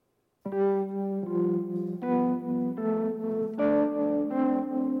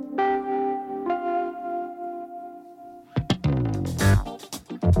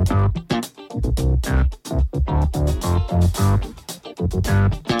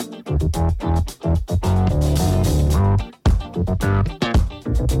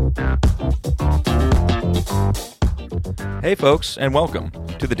Hey folks, and welcome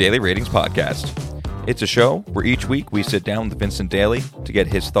to the Daily Ratings Podcast. It's a show where each week we sit down with Vincent Daly to get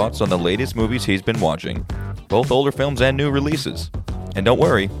his thoughts on the latest movies he's been watching, both older films and new releases. And don't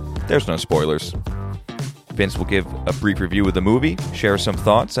worry, there's no spoilers. Vince will give a brief review of the movie, share some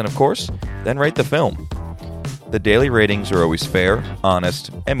thoughts, and of course, then rate the film. The daily ratings are always fair, honest,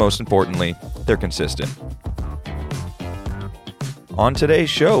 and most importantly, they're consistent. On today's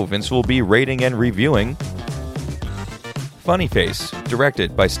show, Vince will be rating and reviewing Funny Face,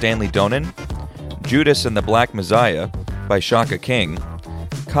 directed by Stanley Donen, Judas and the Black Messiah by Shaka King,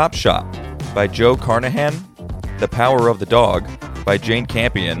 Copshop by Joe Carnahan, The Power of the Dog by Jane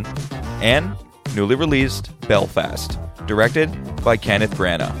Campion, and newly released Belfast, directed by Kenneth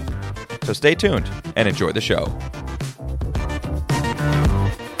Branagh. So stay tuned and enjoy the show.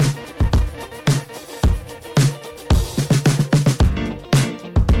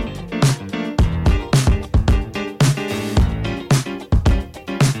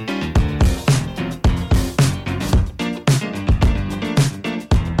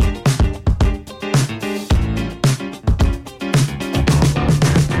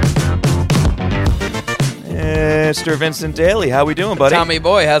 Mr. Vincent Daly, how we doing, buddy? Tommy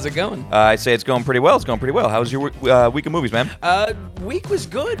boy, how's it going? I'd say it's going pretty well. It's going pretty well. How was your week of movies, man? Week was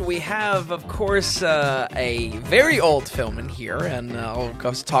good. We have, of course, a very old film in here, and I'll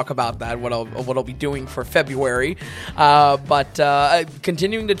talk about that, what I'll be doing for February. But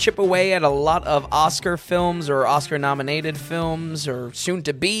continuing to chip away at a lot of Oscar films or Oscar-nominated films, or soon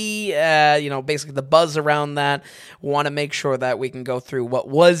to be. Basically the buzz around that. Want to make sure that we can go through what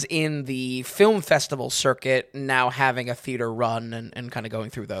was in the film festival circuit, now having a theater run and kind of going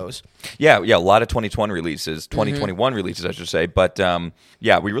through those. Yeah, a lot of 2021 releases, I should say. But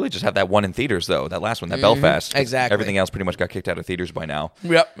we really just have that one in theaters, though. That last one, that Belfast. Exactly. Everything else pretty much got kicked out of theaters by now.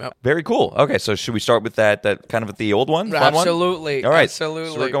 Yep. Very cool. Okay, so should we start with that kind of the old one? Absolutely. All right.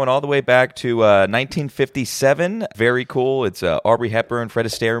 Absolutely. So we're going all the way back to 1957. Very cool. It's a Aubrey Hepburn, Fred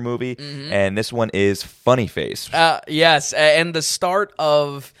Astaire movie. And this one is Funny Face. Yes, and the start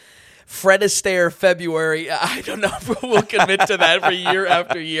of Fred Astaire February. I don't know if we'll commit to that for year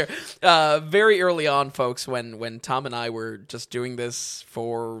after year. Very early on, folks, when Tom and I were just doing this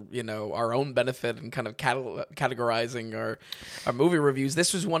for our own benefit and kind of categorizing our movie reviews,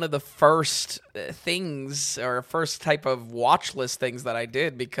 this was one of the first things or first type of watch list things that I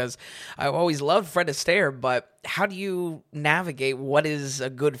did, because I always loved Fred Astaire, but how do you navigate what is a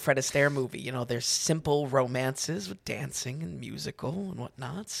good Fred Astaire movie? There's simple romances with dancing and musical and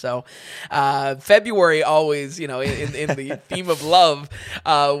whatnot. So February always, in the theme of love,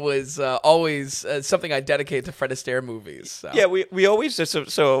 was always something I dedicate to Fred Astaire movies. So. Yeah, we always,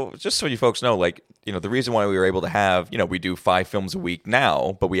 so just so you folks know, the reason why we were able to have, we do 5 films a week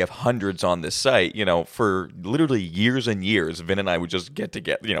now, but we have hundreds on this site, for literally years and years, Vin and I would just get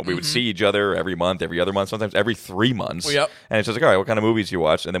together, we would see each other every month, every other month, sometimes every 3 months. Yep. And it's just all right, what kind of movies you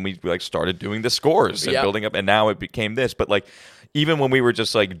watch? And then we started doing the scores and building up, and now it became this. But even when we were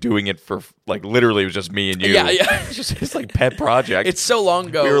just doing it for literally it was just me and you. Yeah. It's like pet project. It's so long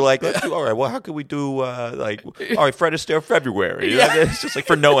ago. We were like, let's do, all right, well, how could we do all right, Fred Astaire February? Yeah. It's just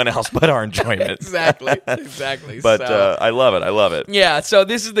for no one else but our enjoyment. Exactly. But I love it. Yeah, so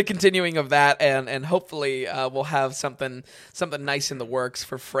this is the continuing of that, and hopefully we'll have something nice in the works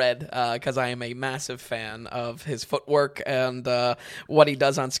for Fred, because I am a massive fan of his footwork and what he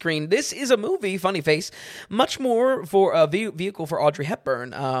does on screen. This is a movie, Funny Face, much more for a vehicle for Audrey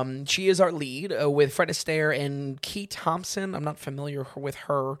Hepburn. She is our lead with Fred Astaire and Key Thompson. I'm not familiar with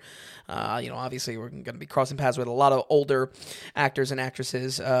her. Obviously we're going to be crossing paths with a lot of older actors and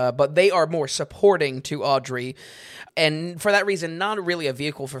actresses, but they are more supporting to Audrey. And for that reason, not really a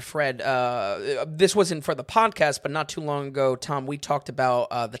vehicle for Fred. This wasn't for the podcast, but not too long ago, Tom, we talked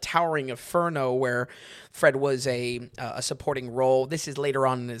about The Towering Inferno, where Fred was a supporting role. This is later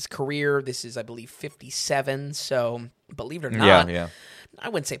on in his career. This is, I believe, 57. So believe it or not, I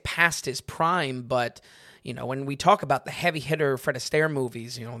wouldn't say past his prime, but when we talk about the heavy hitter Fred Astaire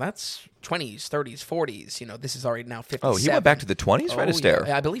movies, that's 20s, 30s, 40s. This is already now 57. Oh, he went back to the 20s, Fred Astaire?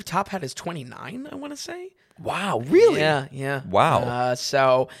 Yeah. I believe Top Hat is 29, I want to say. Wow, really? Yeah. Wow.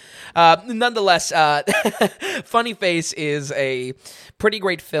 Nonetheless, Funny Face is a pretty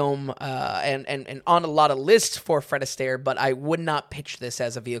great film and on a lot of lists for Fred Astaire, but I would not pitch this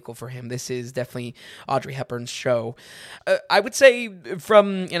as a vehicle for him. This is definitely Audrey Hepburn's show. I would say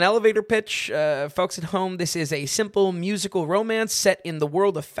from an elevator pitch, folks at home, this is a simple musical romance set in the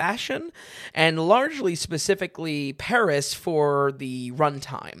world of fashion and largely specifically Paris for the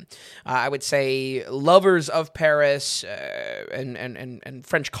runtime. I would say lovers of Paris and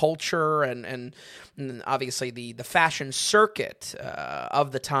French culture and obviously the fashion circuit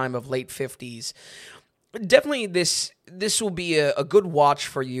of the time of late 50s. Definitely this will be a good watch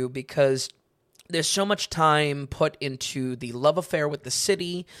for you because there's so much time put into the love affair with the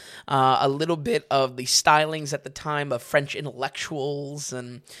city, a little bit of the stylings at the time of French intellectuals,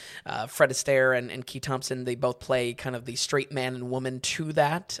 and Fred Astaire and Key Thompson, they both play kind of the straight man and woman to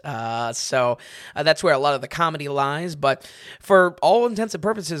that. So that's where a lot of the comedy lies. But for all intents and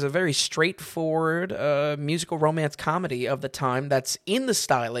purposes, a very straightforward musical romance comedy of the time that's in the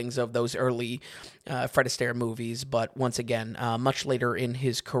stylings of those early Fred Astaire movies, but once again, much later in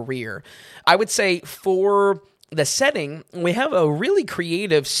his career. I would say for the setting, we have a really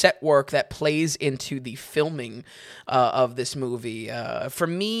creative set work that plays into the filming of this movie. For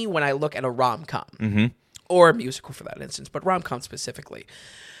me, when I look at a rom-com, or a musical for that instance, but rom-com specifically,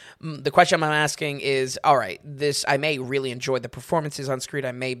 the question I'm asking is, all right, I may really enjoy the performances on screen.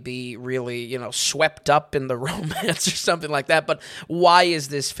 I may be really, swept up in the romance or something like that. But why is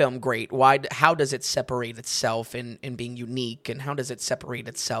this film great? How does it separate itself in being unique? And how does it separate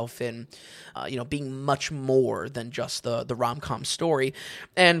itself in, being much more than just the rom-com story?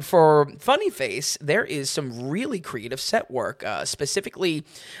 And for Funny Face, there is some really creative set work. Specifically,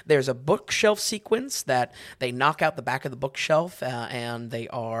 there's a bookshelf sequence that they knock out the back of the bookshelf and they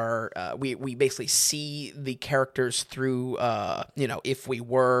are we basically see the characters through, if we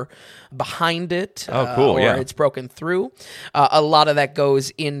were behind it, cool, or yeah. it's broken through. A lot of that goes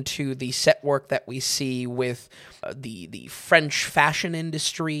into the set work that we see with the French fashion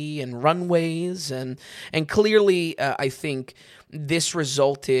industry and runways, and clearly, I think this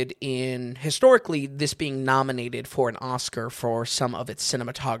resulted in, historically, this being nominated for an Oscar for some of its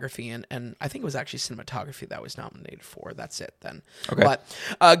cinematography, and I think it was actually cinematography that was nominated for. That's it then. Okay.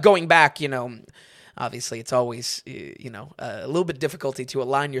 But going back, obviously it's always, a little bit difficulty to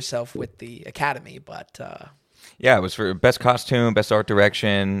align yourself with the Academy, but... Yeah, it was for best costume, best art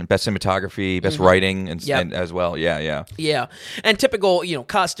direction, best cinematography, best writing, and as well. Yeah. Yeah, and typical,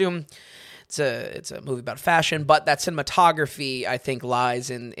 costume... It's a movie about fashion, but that cinematography, I think, lies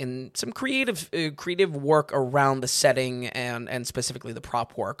in some creative work around the setting and specifically the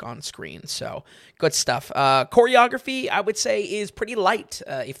prop work on screen. So good stuff. Choreography, I would say, is pretty light.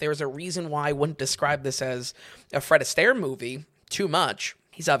 If there's a reason why I wouldn't describe this as a Fred Astaire movie too much,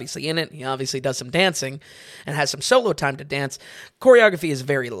 he's obviously in it. He obviously does some dancing and has some solo time to dance. Choreography is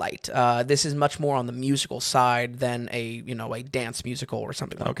very light. This is much more on the musical side than a dance musical or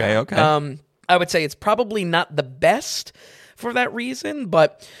something like that. Okay. I would say it's probably not the best for that reason,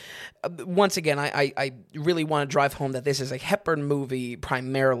 but once again, I really want to drive home that this is a Hepburn movie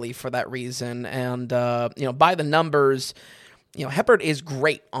primarily for that reason. And, by the numbers... Hepburn is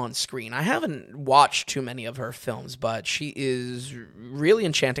great on screen. I haven't watched too many of her films, but she is really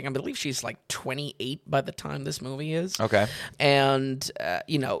enchanting. I believe she's like 28 by the time this movie is. Okay. And,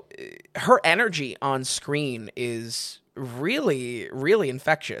 her energy on screen is really, really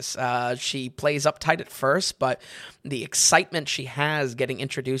infectious. She plays uptight at first, but the excitement she has getting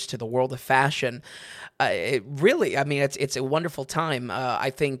introduced to the world of fashion, it's a wonderful time. I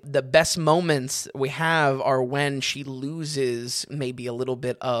think the best moments we have are when she loses maybe a little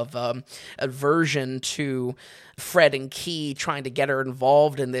bit of aversion to Fred and Key trying to get her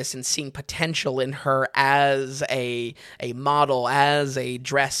involved in this and seeing potential in her as a model, as a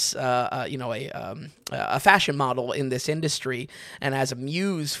dress, a fashion model in this industry, and as a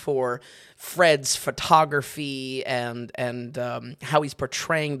muse for Fred's photography and how he's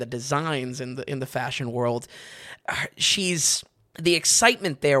portraying the designs in the fashion world. The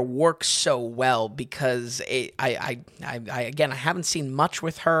excitement there works so well because I haven't seen much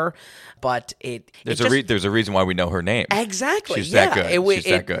with her, but there's a reason why we know her name. Exactly. She's that good. She's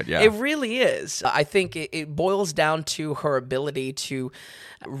that good. Yeah. It really is. I think it boils down to her ability to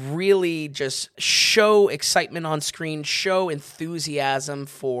really just show excitement on screen, show enthusiasm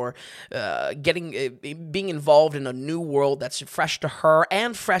for being involved in a new world that's fresh to her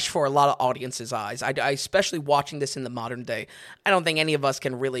and fresh for a lot of audiences' eyes. I especially watching this in the modern day, I don't think any of us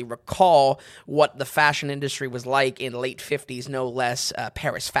can really recall what the fashion industry was like in late 50s, no less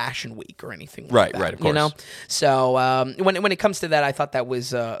Paris Fashion Week or anything like that. Right, of course. You know? So when it comes to that, I thought that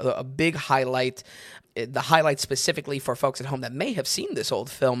was a big highlight. The highlights specifically for folks at home that may have seen this old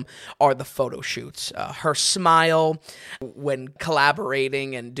film are the photo shoots. Her smile when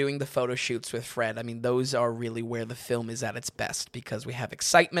collaborating and doing the photo shoots with Fred. I mean, those are really where the film is at its best because we have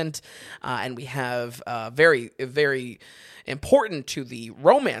excitement and we have very, very important to the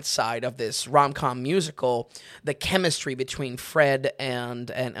romance side of this rom-com musical. The chemistry between Fred and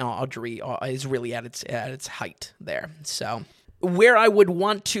Audrey is really at its height there. So where I would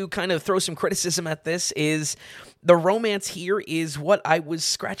want to kind of throw some criticism at this is the romance here is what I was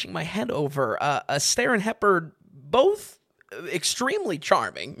scratching my head over. Astaire and Hepburn, both extremely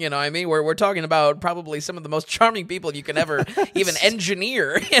charming, you know what I mean? We're talking about probably some of the most charming people you can ever even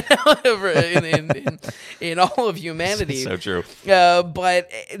engineer, you know, in all of humanity. So true.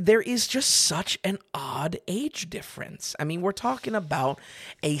 But there is just such an odd age difference. I mean, we're talking about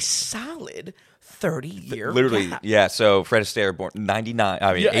a solid 30-year Literally, gap. yeah. So Fred Astaire born 99.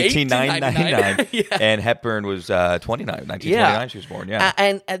 I mean, 1899. Yeah. And Hepburn was 29. 1929 she was born, yeah.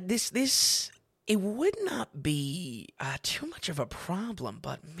 And this it would not be too much of a problem,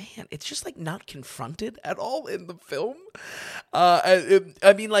 but man, it's just like not confronted at all in the film.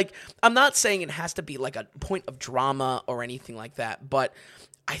 I mean, like, I'm not saying it has to be like a point of drama or anything like that, but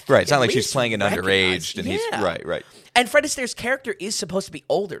I think Right, it's not at like she's least playing an underage, and he's yeah. right. And Fred Astaire's character is supposed to be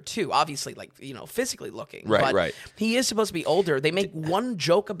older too, obviously, like, you know, physically looking. Right, but he is supposed to be older. They make one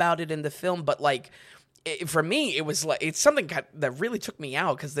joke about it in the film, but like, for me, it was like it's something that really took me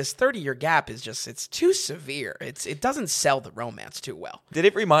out because this 30-year gap is just it's too severe. It doesn't sell the romance too well. Did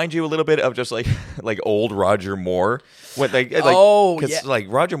it remind you a little bit of just like old Roger Moore? When because like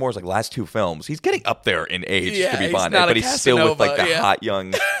Roger Moore's like last two films, he's getting up there in age to be Bond, but he's still with like the hot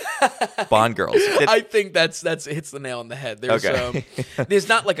young Bond girls. I think that's hits the nail on the head. There's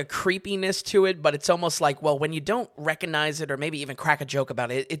not like a creepiness to it, but it's almost like, well, when you don't recognize it or maybe even crack a joke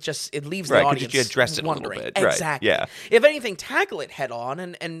about it, it leaves the audience you address it wondering. A little bit. Exactly. Right. Yeah. If anything, tackle it head on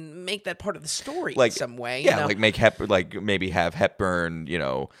and make that part of the story in some way. Yeah, you know? like maybe have Hepburn, you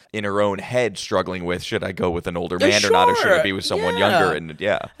know, in her own head struggling with should I go with an older man or not, or should I be with someone younger? And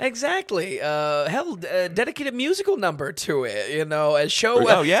exactly. Dedicated musical number to it, you know,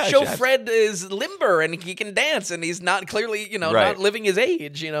 show Fred is limber and he can dance and he's not clearly, you know, not living his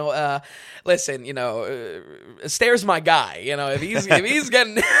age, you know. Listen, you know, Astaire's my guy, you know. If he's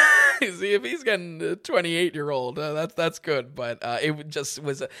getting if he's getting 28-year-old, that's good. But it just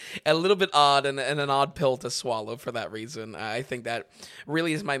was a little bit odd and an odd pill to swallow for that reason. I think that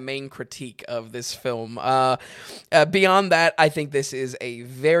really is my main critique of this film. Beyond that, I think this is a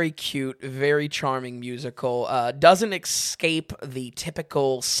very cute, very charming musical. Doesn't escape the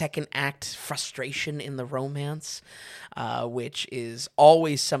typical second act frustration in the romance, which is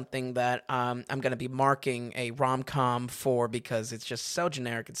always something that I'm going to be marking a rom-com for because it's just so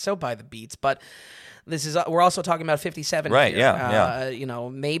generic. It's so by the beats. But we're also talking about 57 right, here. Yeah. You know,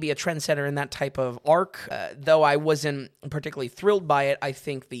 maybe a trendsetter in that type of arc. Though I wasn't particularly thrilled by it, I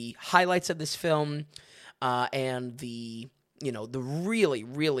think the highlights of this film and the really,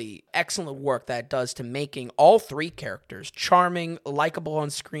 really excellent work that it does to making all three characters charming, likable on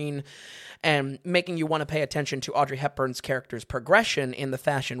screen, and making you want to pay attention to Audrey Hepburn's character's progression in the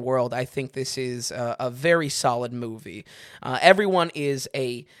fashion world. I think this is a very solid movie. Everyone is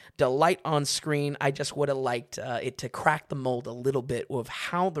a delight on screen. I just would have liked it to crack the mold a little bit of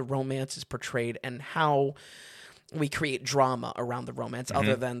how the romance is portrayed and how we create drama around the romance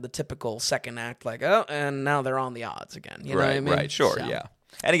other than the typical second act, like, oh, and now they're on the odds again. You know what I mean? Right, sure, yeah.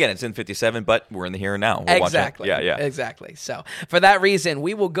 And again, it's in 57, but we're in the here and now. Exactly. Yeah. Exactly. So for that reason,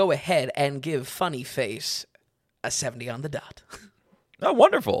 we will go ahead and give Funny Face a 70 on the dot. Oh,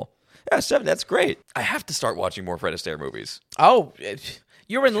 wonderful. Yeah, 7, that's great. I have to start watching more Fred Astaire movies. Oh,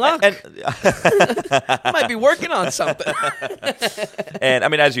 you're in luck. Might be working on something. And I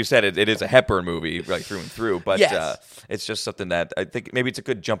mean, as you said, it is a Hepburn movie, like through and through. But yes. It's just something that I think maybe it's a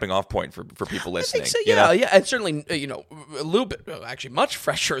good jumping off point for people listening. I think so, you know? Yeah, and certainly, a little bit, actually much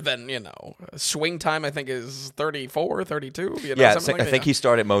fresher than, Swing Time, I think, is 34, 32. I think he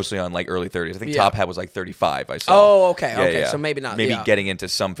started mostly on like early 30s. I think Top Hat was like 35, I saw. Oh, okay. Yeah. So maybe not. Maybe getting into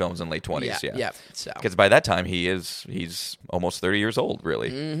some films in late 20s, Yeah. So. Because by that time, he's almost 30 years old, really.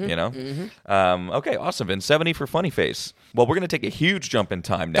 really. Okay, awesome. And 70 for Funny Face. Well, we're going to take a huge jump in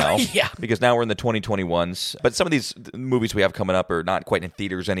time now. Yeah. Because now we're in the 2021s. But some of these movies we have coming up are not quite in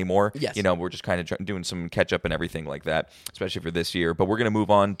theaters anymore. Yes. We're just kind of doing some catch up and everything like that, especially for this year. But we're going to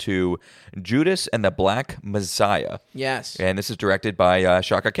move on to Judas and the Black Messiah. Yes. And this is directed by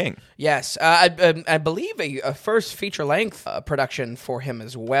Shaka King. Yes. I believe a first feature-length production for him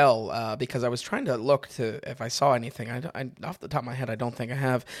as well, because I was trying to look to if I saw anything. I off the top of my head, I don't think I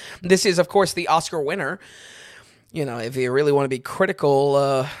have. This is, of course, the Oscar winner. If you really want to be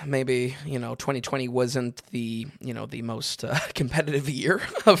critical, maybe 2020 wasn't the the most competitive year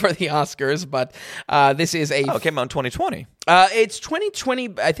for the Oscars, but this is a. Oh, it came out in 2020. It's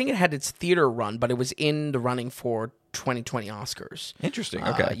 2020. I think it had its theater run, but it was in the running for 2020 Oscars. Interesting.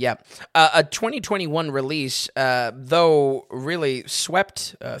 Okay. Yeah. A 2021 release, though, really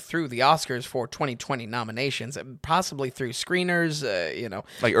swept through the Oscars for 2020 nominations, possibly through screeners,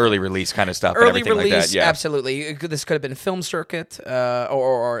 Like early release kind of stuff. Early and everything release, like that. Yeah. absolutely. This could have been film circuit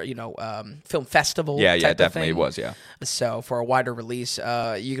or film festival. Yeah, type of definitely thing. it was, yeah. So for a wider release,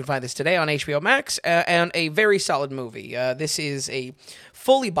 you can find this today on HBO Max, and a very solid movie. This is a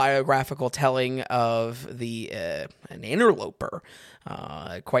fully biographical telling of an interloper,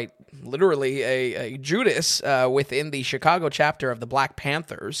 quite literally a Judas within the Chicago chapter of the Black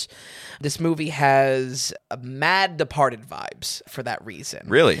Panthers. This movie has mad Departed vibes for that reason.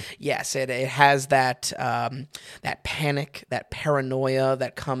 Really? Yes, it has that panic, that paranoia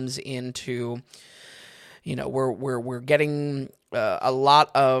that comes into. We're getting a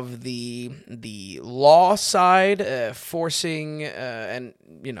lot of the law side forcing an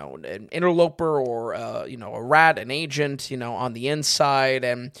interloper or a rat, an agent, on the inside.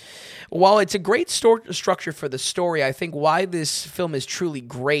 And while it's a great structure for the story, I think why this film is truly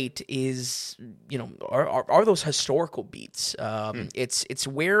great is are those historical beats. It's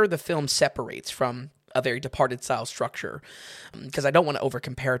where the film separates from a very Departed style structure, because I don't want to over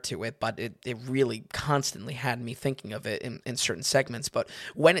compare to it, but it really constantly had me thinking of it in certain segments. But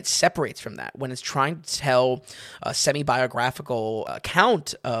when it separates from that, when it's trying to tell a semi-biographical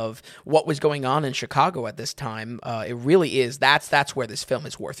account of what was going on in Chicago at this time, it really is. That's where this film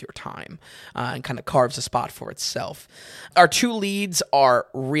is worth your time and kind of carves a spot for itself. Our two leads are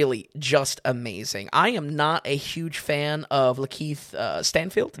really just amazing. I am not a huge fan of Lakeith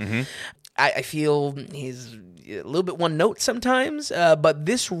Stanfield. Mm-hmm. I feel he's a little bit one note sometimes, but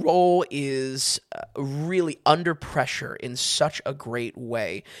this role is really under pressure in such a great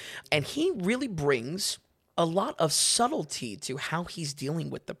way. And he really brings a lot of subtlety to how he's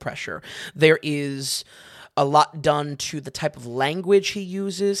dealing with the pressure. There is a lot done to the type of language he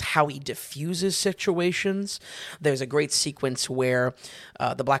uses, how he diffuses situations. There's a great sequence where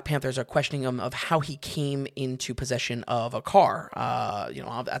the Black Panthers are questioning him of how he came into possession of a car.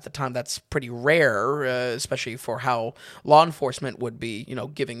 At the time, that's pretty rare, especially for how law enforcement would be,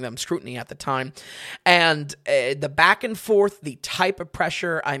 giving them scrutiny at the time. And the back and forth, the type of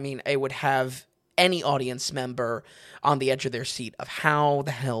pressure, it would have any audience member on the edge of their seat of how the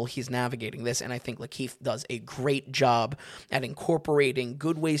hell he's navigating this. And I think Lakeith does a great job at incorporating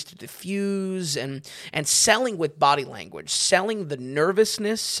good ways to diffuse and selling with body language, selling the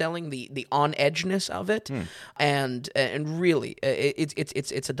nervousness, selling the on-edgeness of it. And really,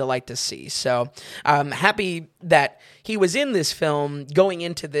 it's a delight to see. So I'm happy that he was in this film. Going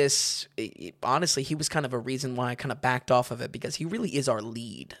into this, honestly, he was kind of a reason why I kind of backed off of it, because he really is our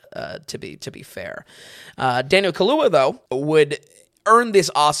lead, to be fair. Daniel Kaluuya, though, would earn this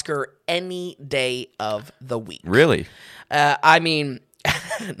Oscar any day of the week. Really?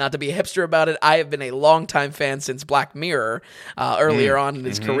 Not to be a hipster about it, I have been a longtime fan since Black Mirror, earlier on in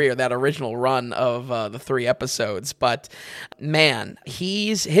his career, that original run of the 3 episodes. But man,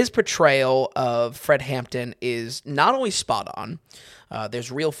 his portrayal of Fred Hampton is not only spot on.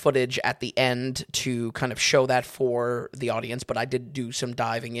 There's real footage at the end to kind of show that for the audience, but I did do some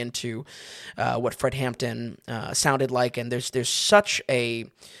diving into what Fred Hampton sounded like, and there's such a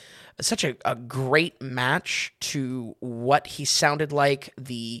great match to what he sounded like,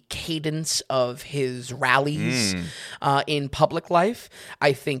 the cadence of his rallies in public life.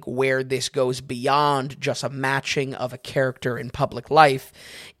 I think where this goes beyond just a matching of a character in public life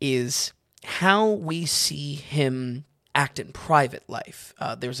is how we see him act in private life.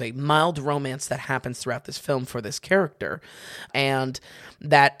 There's a mild romance that happens throughout this film for this character, and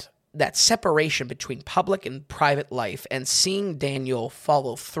that separation between public and private life, and seeing Daniel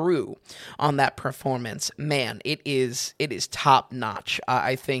follow through on that performance, man, it is top notch.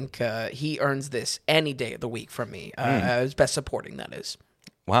 I think he earns this any day of the week from me. As best supporting, that is.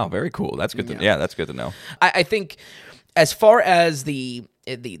 Wow, very cool. That's good. Yeah, that's good to know. I think as far as the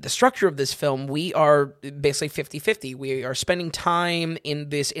the structure of this film, we are basically 50-50. We are spending time in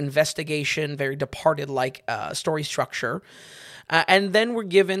this investigation, very Departed-like story structure, and then we're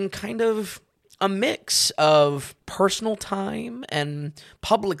given kind of a mix of personal time and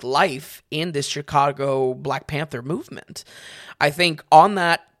public life in this Chicago Black Panther movement. I think on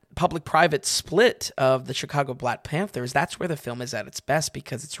that public-private split of the Chicago Black Panthers, that's where the film is at its best,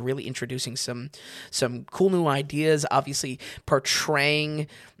 because it's really introducing some cool new ideas, obviously portraying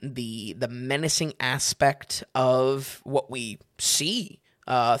the menacing aspect of what we see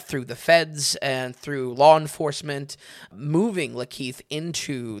through the feds and through law enforcement, moving Lakeith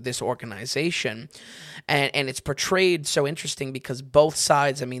into this organization, and it's portrayed so interesting because both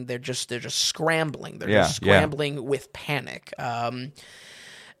sides, I mean, they're just scrambling. They're just scrambling with panic.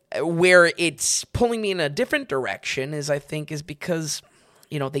 Where it's pulling me in a different direction is because,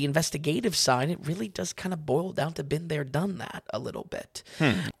 you know, the investigative side, it really does kind of boil down to been there, done that a little bit.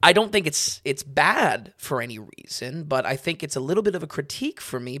 I don't think it's bad for any reason, but I think it's a little bit of a critique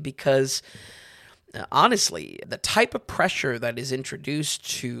for me because, honestly, the type of pressure that is introduced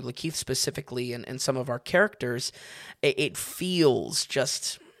to Lakeith specifically and some of our characters, it feels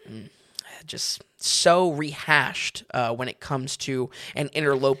just so rehashed when it comes to an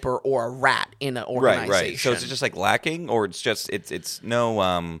interloper or a rat in an organization. Right. So is it just like lacking, or it's just it's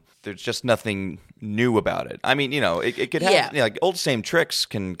no there's just nothing new about it? I mean, you know, it could have like old same tricks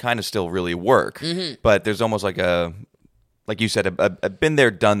can kind of still really work, but there's almost like like you said, a been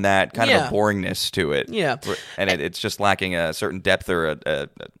there, done that kind of a boringness to it. Yeah, and it's just lacking a certain depth or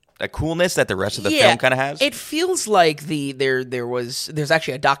a coolness that the rest of the film kind of has. It feels like there's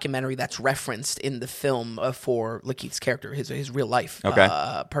actually a documentary that's referenced in the film for Lakeith's character, his real life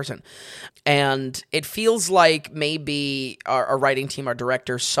person, and it feels like maybe our writing team, our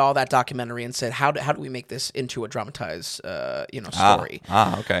director, saw that documentary and said, how do we make this into a dramatized story?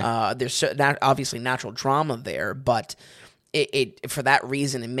 Okay. There's obviously natural drama there, but It for that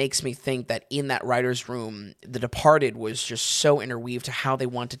reason, it makes me think that in that writer's room, The Departed was just so interweaved to how they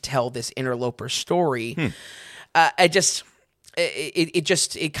want to tell this interloper story.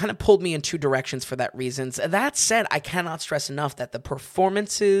 It kind of pulled me in two directions for that reasons. That said, I cannot stress enough that the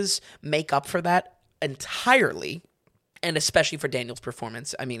performances make up for that entirely. And especially for Daniel's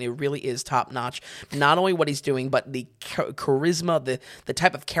performance, I mean, it really is top notch. Not only what he's doing, but the charisma, the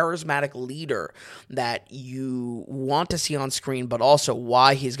type of charismatic leader that you want to see on screen, but also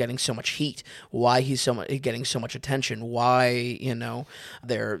why he's getting so much heat, why he's getting so much attention, why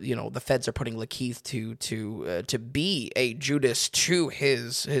the feds are putting Lakeith to be a Judas to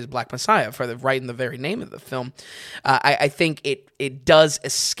his Black Messiah for right in the very name of the film. I think it does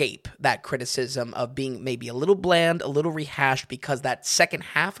escape that criticism of being maybe a little bland, a little rehashed, because that second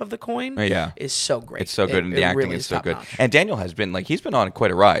half of the coin is so great. It's so good, and the acting really is so good. Notch. And Daniel has been he's been on quite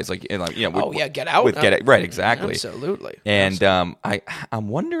a rise. Get Out with Get Out, right? Exactly, absolutely. And I'm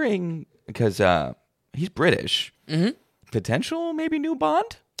wondering because he's British, potential maybe new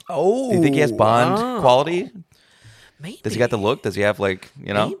Bond. Oh, do you think he has Bond quality? Maybe. Does he got the look? Does he have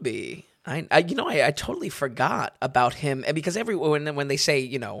maybe? I totally forgot about him, and because when they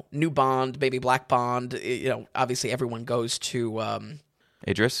say new Bond, maybe Black Bond, obviously everyone goes to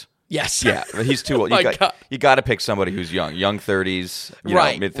Idris. Yes, yeah, but he's too old. You got to pick somebody who's young 30s,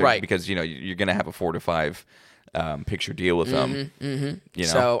 mid-30s, because you're gonna have a 4 to 5 picture deal with them.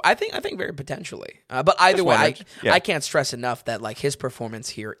 So I think very potentially, but either way, I can't stress enough that his performance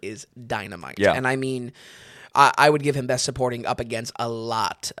here is dynamite. Yeah, and I mean, I would give him Best Supporting up against a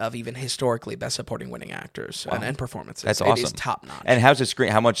lot of even historically Best Supporting winning actors and performances. That's awesome. It is top notch. And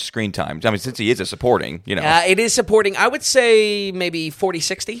how much screen time? I mean, since he is a supporting, it is supporting. I would say maybe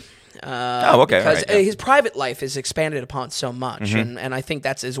 40-60. Okay. Because his private life is expanded upon so much, and I think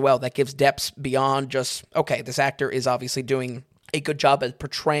that's as well. That gives depths beyond just, this actor is obviously doing a good job at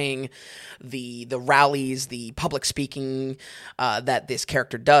portraying the rallies, the public speaking that this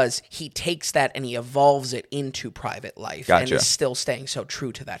character does. He takes that and he evolves it into private life, and is still staying so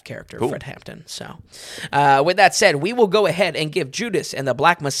true to that character, Fred Hampton. So, with that said, we will go ahead and give Judas and the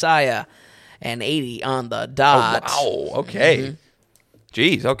Black Messiah an 80 on the dot. Oh, wow. Okay.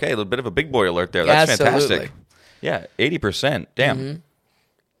 Jeez. Okay. A little bit of a big boy alert there. That's fantastic. Yeah. 80%. Damn.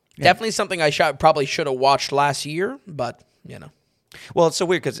 Yeah. Definitely something I probably should have watched last year, but Well, it's so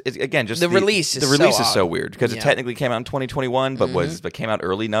weird because again, just the release is so weird because it technically came out in 2021, but came out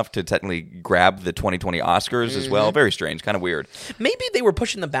early enough to technically grab the 2020 Oscars as well. Very strange, kind of weird. Maybe they were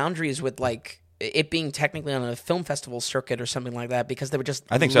pushing the boundaries with it being technically on a film festival circuit or something like that because they were just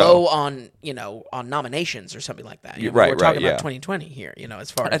I think low so. on nominations or something like that. Right, we're talking right, about 2020 here,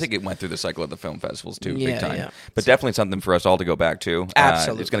 as far as I think it went through the cycle of the film festivals too, Yeah, big time. yeah. But definitely something for us all to go back to.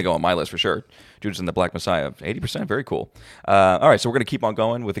 Absolutely. It's going to go on my list for sure. Judas and the Black Messiah, 80%, very cool. All right, so we're going to keep on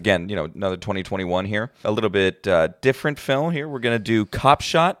going with, again, another 2021 here. A little bit different film here. We're going to do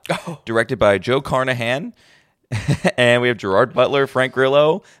Copshop, directed by Joe Carnahan. And we have Gerard Butler, Frank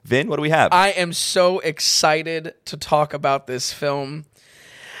Grillo. Vin, what do we have? I am so excited to talk about this film.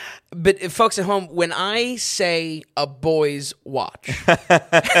 But folks at home, when I say a boys watch,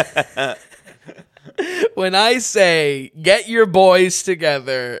 when I say get your boys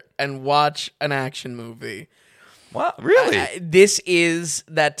together and watch an action movie, Wow, really? this is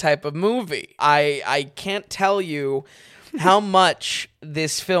that type of movie. I can't tell you how much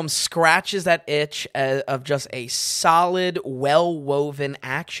this film scratches that itch of just a solid, well-woven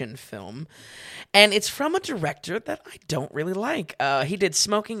action film. And it's from a director that I don't really like. He did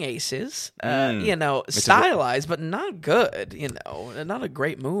Smoking Aces, stylized, but not good, not a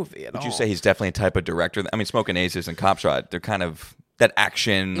great movie at all. Would you say he's definitely a type of director? I mean, Smoking Aces and Copshot, they're kind of that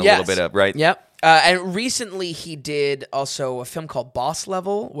action, a little bit of, right? Yep. And recently he did also a film called Boss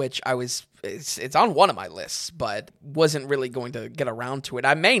Level, which it's on one of my lists, but wasn't really going to get around to it.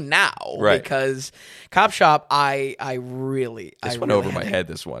 I may now, because Copshop, I really went over my head.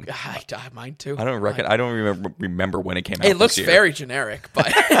 This one, mine too. I don't remember when it came out. It looks this year. very generic,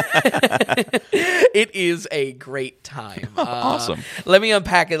 but it is a great time. Awesome. Let me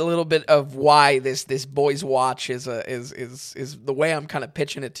unpack it a little bit of why this boys watch is the way I'm kind of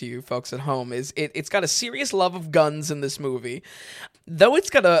pitching it to you folks at home. It's got a serious love of guns in this movie, though it's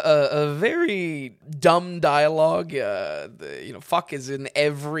got a very dumb dialogue. Fuck is in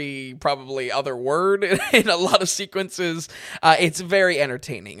every probably other word in a lot of sequences. It's very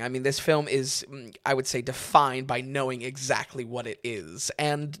entertaining. I mean, this film is, I would say, defined by knowing exactly what it is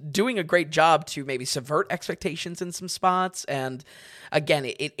and doing a great job to maybe subvert expectations in some spots. And again,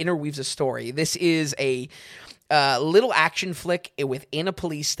 it interweaves a story. This is a little action flick within a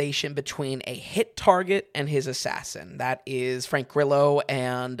police station between a hit target and his assassin. That is Frank Grillo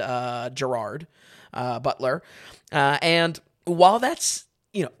and Gerard Butler. And while that's,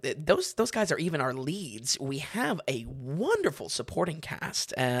 those guys are even our leads, we have a wonderful supporting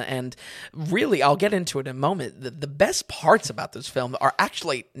cast. And really, I'll get into it in a moment. The best parts about this film are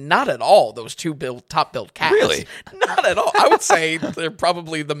actually not at all those two top-billed casts. Really? Not at all. I would say they're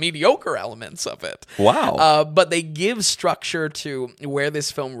probably the mediocre elements of it. Wow. But they give structure to where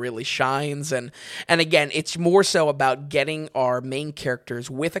this film really shines. And again, it's more so about getting our main characters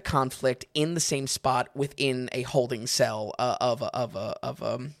with a conflict in the same spot within a holding cell of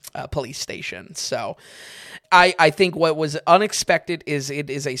a police station. So I think what was unexpected is it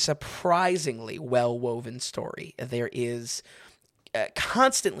is a surprisingly well-woven story. There is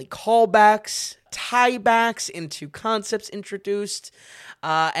constantly callbacks, tiebacks into concepts introduced,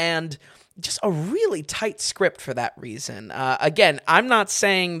 and just a really tight script for that reason. Again, I'm not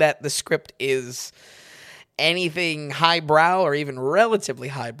saying that the script is anything highbrow or even relatively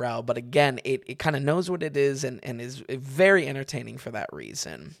highbrow, but again, it kind of knows what it is and is very entertaining for that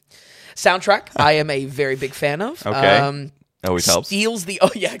reason. Soundtrack, I am a very big fan of. Okay. Always helps. Steals the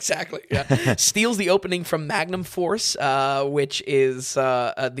steals the opening from Magnum Force, which is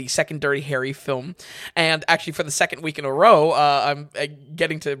the second Dirty Harry film, and actually for the second week in a row, I'm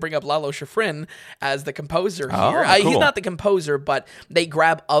getting to bring up Lalo Schifrin as the composer here. Oh, cool. He's not the composer, but they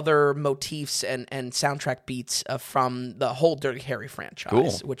grab other motifs and soundtrack beats from the whole Dirty Harry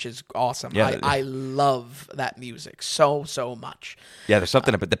franchise, which is awesome. Yeah, I love that music so much. Yeah, there's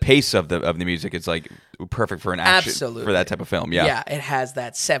something about the pace of the music. It's like perfect for an action for that type of film. Yeah, it has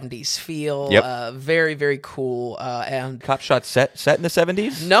that 70s feel. Yep. Very, very cool. And Copshot set in the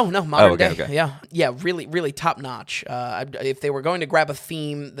 70s? No, modern day. Okay. Yeah, really, really top notch. If they were going to grab the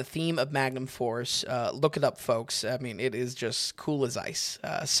theme of Magnum Force, look it up, folks. I mean, it is just cool as ice.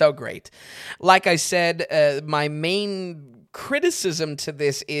 So great. Like I said, my main criticism to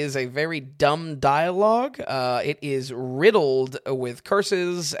this is a very dumb dialogue. It is riddled with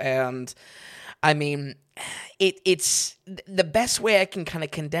curses, and I mean, it's the best way I can kind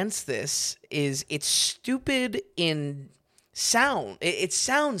of condense this is it's stupid in sound. It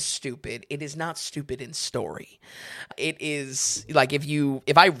sounds stupid. It is not stupid in story. It is like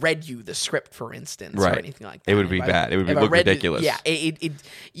if I read you the script, for instance, or anything like that, it would be bad. It would look ridiculous.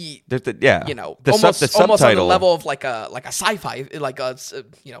 Almost subtitle on the level of like a sci-fi, like a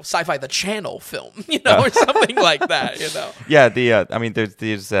sci-fi the channel film, or something like that. Yeah, there's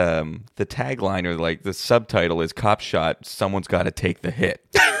the tagline or like the subtitle is "Cop Shot. Someone's got to take the hit."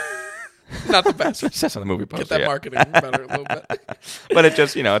 Not the best. It says on the movie poster. Get that marketing better a little bit. But it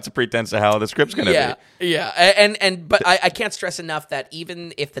just, it's a pretense of how the script's going to be. Yeah. But I can't stress enough that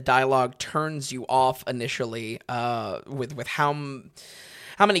even if the dialogue turns you off initially, with how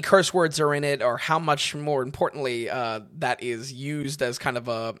many curse words are in it, or how much more importantly that is used as kind of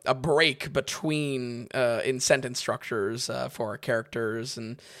a break between in sentence structures for our characters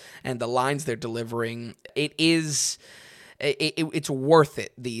and the lines they're delivering, it's worth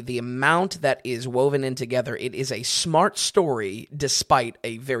it. The amount that is woven in together, it is a smart story despite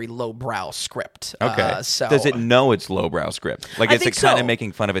a very lowbrow script. Okay. So does it know it's lowbrow script? Like, is it kind of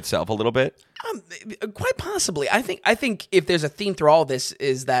making fun of itself a little bit? Quite possibly. I think if there's a theme through all this,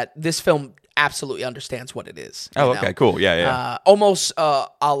 is that this film absolutely understands what it is. Oh, okay, cool. Yeah. Almost a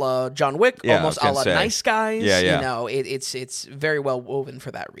la John Wick, almost a la Nice Guys. Yeah. It's very well woven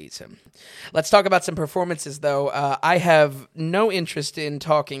for that reason. Let's talk about some performances, though. I have no interest in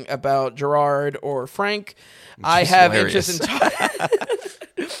talking about Gerard or Frank. I have interest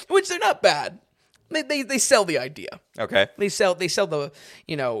in which they're not bad. They sell the idea. Okay. They sell the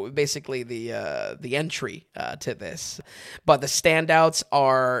basically the entry to this, but the standouts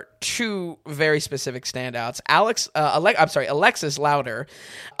are two very specific standouts. Alexis Louder.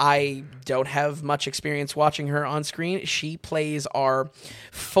 I don't have much experience watching her on screen. She plays our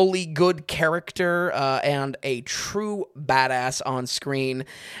fully good character and a true badass on screen.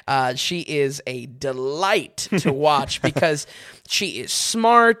 She is a delight to watch because she is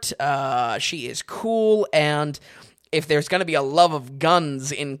smart. She is cool, and if there's going to be a love of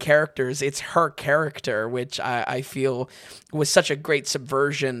guns in characters, it's her character, which I feel was such a great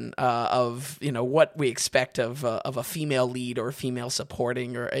subversion of what we expect of a female lead or female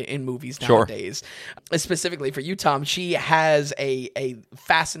supporting or in movies nowadays. Sure. Specifically for you, Tom, she has a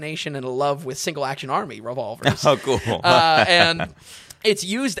fascination and a love with single action army revolvers. Oh, cool. And it's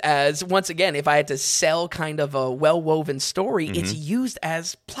used as, once again, if I had to sell kind of a well-woven story, it's used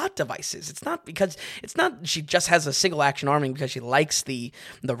as plot devices. It's not she just has a single action arming because she likes the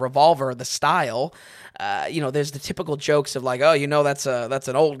revolver, the style. There's the typical jokes of like, oh, that's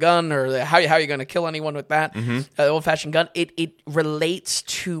an old gun, or how are you going to kill anyone with that old-fashioned gun? It relates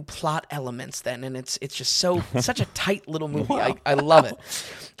to plot elements then, and it's just such a tight little movie. Wow. I love it.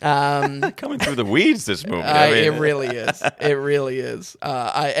 Coming through the weeds, this movie. It really is. It really is.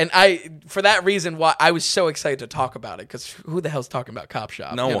 For that reason, why I was so excited to talk about it, because who the hell's talking about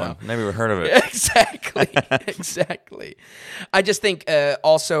Copshop? No one. Never even heard of it. Exactly. I just think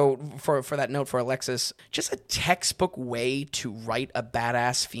also for that note for Alexis, just a textbook way to write a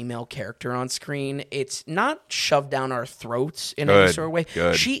badass female character on screen. It's not shoved down our throats in any sort of way.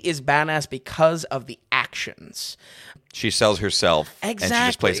 Good. She is badass because of the actions. She sells herself, exactly. And she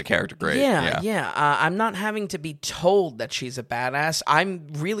just plays a character great. Yeah. I'm not having to be told that she's a badass. I'm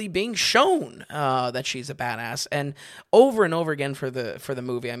really being shown that she's a badass, and over again for the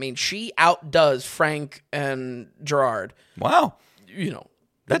movie. I mean, she outdoes Frank and Gerard. Wow,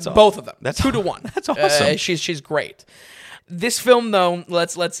 that's both of them. That's 2-1. That's awesome. She's great. This film, though,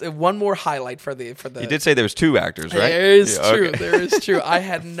 let's one more highlight for the. You did say there was two actors, right? There is true. Okay. There is true. I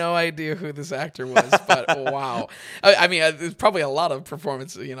had no idea who this actor was, but wow. I mean, there's probably a lot of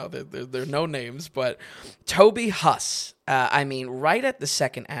performances. There are no names, but Toby Huss. Right at the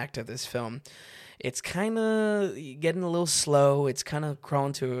second act of this film, it's kind of getting a little slow. It's kind of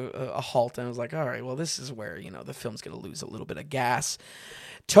crawling to a halt, and I was like, all right, well, this is where the film's going to lose a little bit of gas.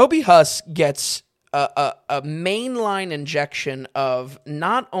 Toby Huss gets a mainline injection of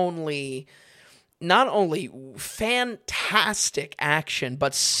not only fantastic action,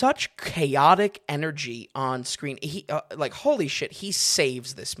 but such chaotic energy on screen. He holy shit, he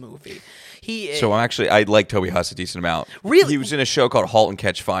saves this movie. I like Toby Huss a decent amount. Really? He was in a show called *Halt and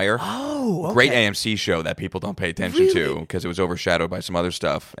Catch Fire*. Oh, okay. Great AMC show that people don't pay attention to because it was overshadowed by some other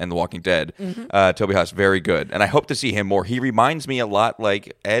stuff and *The Walking Dead*. Toby Huss, very good, and I hope to see him more. He reminds me a lot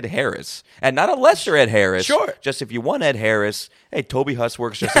like Ed Harris, and not a lesser Ed Harris. Sure. Just if you want Ed Harris, hey, Toby Huss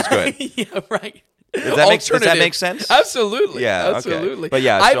works just as good. Yeah, right. Does that make sense? Absolutely. Yeah, absolutely. Okay. But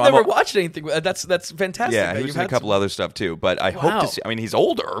yeah, I've never watched anything. That's fantastic. Yeah, he was in a couple other stuff too. But I hope to see. I mean, he's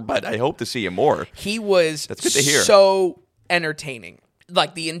older, but I hope to see him more. He was. That's good to hear. So entertaining.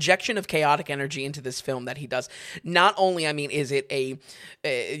 Like the injection of chaotic energy into this film that he does. Not only, is it a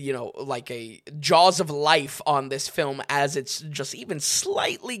jaws of life on this film as it's just even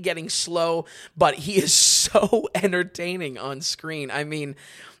slightly getting slow, but he is so entertaining on screen. I mean,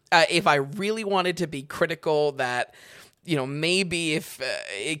 if I really wanted to be critical that maybe if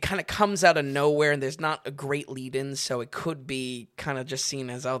it kind of comes out of nowhere and there's not a great lead-in, so it could be kind of just seen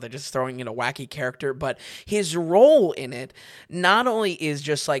as, they're just throwing in a wacky character. But his role in it not only is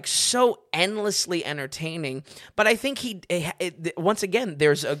just like so endlessly entertaining, but I think once again,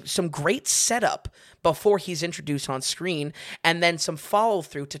 there's some great setup before he's introduced on screen, and then some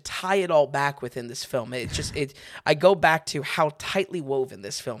follow-through to tie it all back within this film. I go back to how tightly woven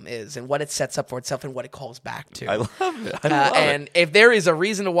this film is and what it sets up for itself and what it calls back to. I love it. And if there is a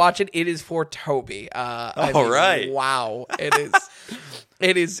reason to watch it, it is for Toby. Right. Wow. It is.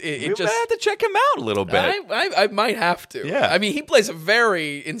 It is. We just have to check him out a little bit. I might have to. Yeah. I mean, he plays a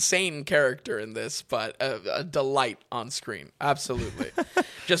very insane character in this, but a delight on screen. Absolutely.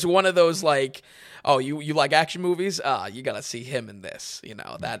 Just one of those like, oh, you like action movies? You got to see him in this.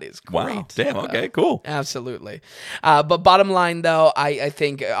 That is great. Wow. Damn. Okay. Cool. Absolutely. But bottom line, though, I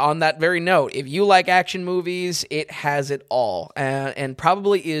think on that very note, if you like action movies, it has it all, and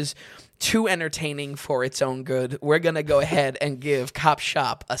probably is too entertaining for its own good. We're going to go ahead and give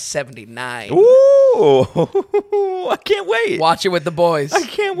Copshop a 79. Ooh, I can't wait. Watch it with the boys. I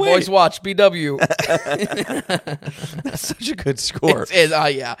can't wait. Boys watch BW. That's such a good score.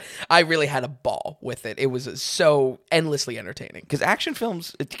 Yeah. I really had a ball with it. It was so endlessly entertaining. Because action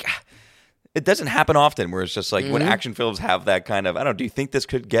films... It doesn't happen often where it's just like when action films have that kind of, I don't know, do you think this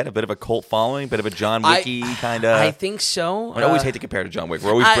could get a bit of a cult following, a bit of a John Wicky kind of? I think so. I always hate to compare to John Wick.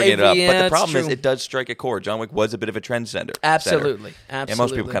 We're always bringing it up. Yeah, but the problem is it does strike a chord. John Wick was a bit of a trendsetter. Absolutely. And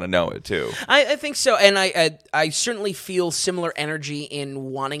most people kind of know it too. I think so. And I certainly feel similar energy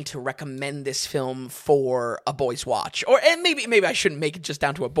in wanting to recommend this film for a boys watch. And maybe I shouldn't make it just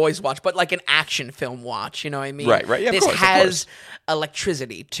down to a boys watch, but like an action film watch. You know what I mean? Right. Yeah, this of course, has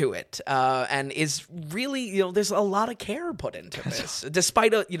electricity to it. And is really, there's a lot of care put into this.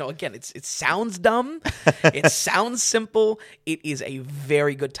 Despite, again, it sounds dumb. It sounds simple. It is a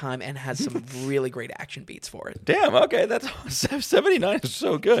very good time and has some really great action beats for it. Damn, okay. That's 79 is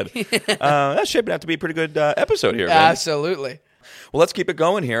so good. That's shaping out to be a pretty good episode here, man. Absolutely. Well, let's keep it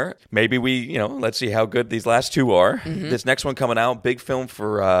going here. Maybe let's see how good these last two are. Mm-hmm. This next one coming out, big film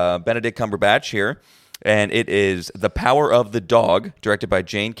for Benedict Cumberbatch here. And it is The Power of the Dog, directed by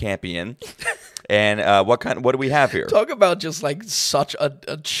Jane Campion. And what do we have here? Talk about just like such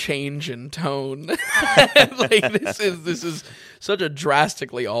a change in tone. Like this is such a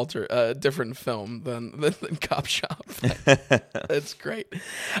drastically different film than Copshop. It's great.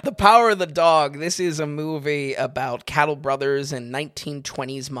 The Power of the Dog. This is a movie about cattle brothers in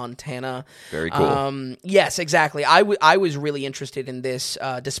 1920s Montana. Very cool. Yes, exactly. I was really interested in this,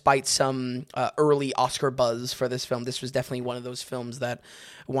 despite some early Oscar buzz for this film. This was definitely one of those films that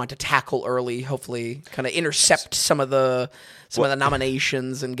I wanted to tackle early. Hopefully, kind of intercept some of the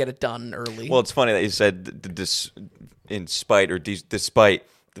nominations and get it done early. Well, it's funny that you said this despite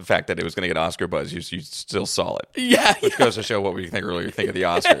the fact that it was going to get Oscar buzz, you still saw it. Yeah. Which goes to show what we think earlier. Think of the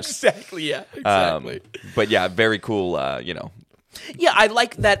Oscars. Exactly. Yeah. Exactly. But yeah, very cool. Yeah, I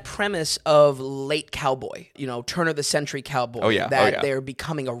like that premise of late cowboy. Turn of the century cowboy. Oh yeah. They're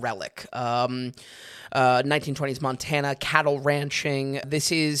becoming a relic. 1920s Montana, cattle ranching.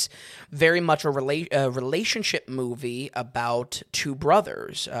 This is very much a relationship movie about two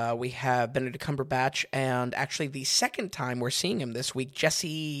brothers. We have Benedict Cumberbatch, and actually the second time we're seeing him this week,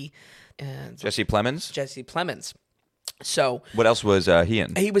 Jesse Plemons. Jesse Plemons. So what else was he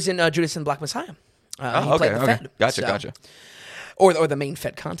in? He was in Judas and the Black Messiah. He played the Fed. Gotcha. Or the main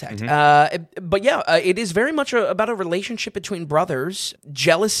Fed contact. But yeah, it is very much about a relationship between brothers,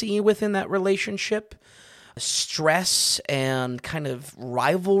 jealousy within that relationship, stress and kind of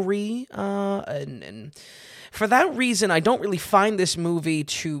rivalry. And for that reason, I don't really find this movie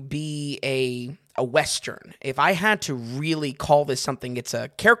to be a Western. If I had to really call this something, it's a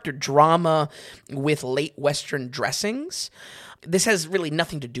character drama with late Western dressings. This has really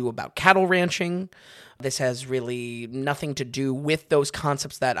nothing to do about cattle ranching. This has really nothing to do with those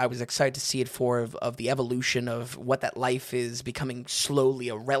concepts that I was excited to see it for, of the evolution of what that life is becoming slowly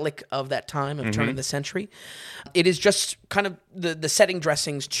a relic of that time of turn of the century. It is just kind of the setting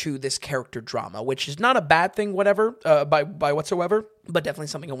dressings to this character drama, which is not a bad thing, by whatsoever, but definitely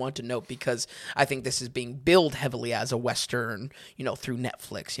something I want to note because I think this is being billed heavily as a Western, through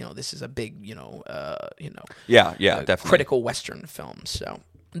Netflix. This is a big, definitely critical Western film. So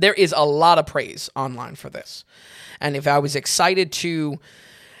there is a lot of praise online for this. And if I was excited to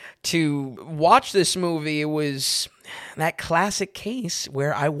watch this movie, it was that classic case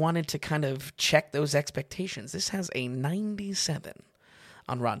where I wanted to kind of check those expectations. This has a 97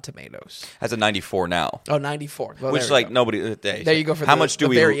 on Rotten Tomatoes. Has a 94 now. Oh, 94. Well, Which, there you like, go. nobody... There you go for how much do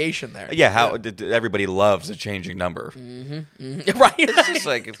we variation there. Yeah, everybody loves a changing number. Right. It's just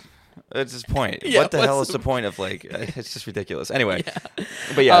like... That's his point. Yeah, what the hell is the point of, like... It's just ridiculous. Anyway.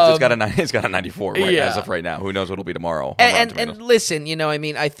 But yeah, it's got a 94 as of right now. Who knows what it'll be tomorrow. And listen, I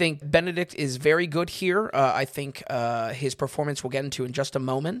mean, I think Benedict is very good here. I think his performance we'll get into in just a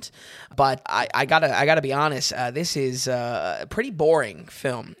moment. But I gotta be honest. This is a pretty boring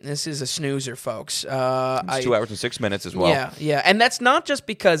film. This is a snoozer, folks. It's 2 hours and 6 minutes as well. Yeah. And that's not just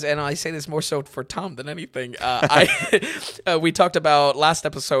because, and I say this more so for Tom than anything. We talked about last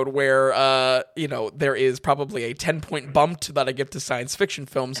episode where there is probably a 10-point bump that I give to science fiction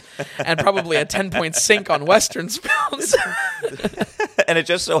films, and probably a 10-point sink on Westerns films. And it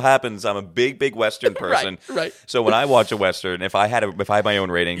just so happens I'm a big Western person. Right. So when I watch a Western, if I had my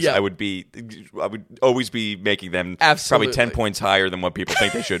own ratings, I would always be making them probably 10 points higher than what people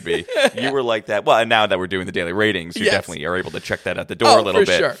think they should be. You were like that. Well, and now that we're doing the daily ratings, you definitely are able to check that at the door a little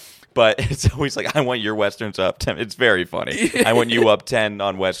bit. Sure. But it's always like, I want your Westerns up 10. It's very funny. I want you up 10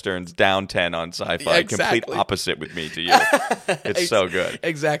 on Westerns, down 10 on sci-fi. Exactly. Complete opposite with me to you. It's so good.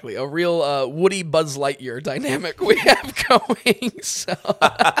 Exactly. A real Woody Buzz Lightyear dynamic we have going. So.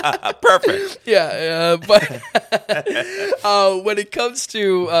 Perfect. Yeah. But when it comes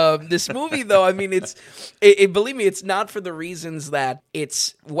to this movie, though, I mean, believe me, it's not for the reasons that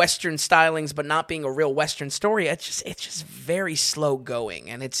it's Western stylings, but not being a real Western story. It's just very slow going,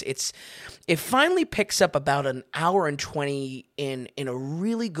 and it finally picks up about an hour and 20 in a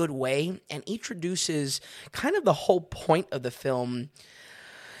really good way, and introduces kind of the whole point of the film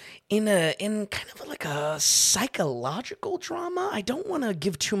in kind of like a psychological drama. I don't want to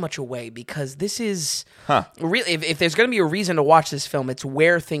give too much away because this is really, if there's going to be a reason to watch this film, it's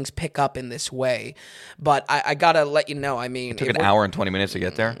where things pick up in this way. But I got to let you know, I mean... It took an hour and 20 minutes to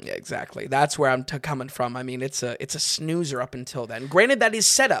get there? Yeah, exactly. That's where I'm coming from. I mean, it's a snoozer up until then. Granted, that is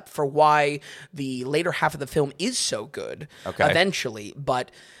set up for why the later half of the film is so good eventually.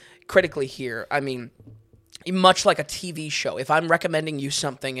 But critically here, I mean... Much like a TV show, if I'm recommending you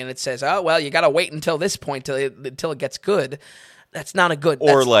something and it says, "Oh well, you got to wait until this point until it gets good," that's not a good.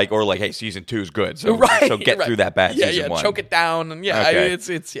 Or like, hey, season 2 is good, so get through that bad season 1. Choke it down, and I mean, it's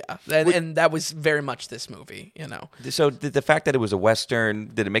and that was very much this movie, So the fact that it was a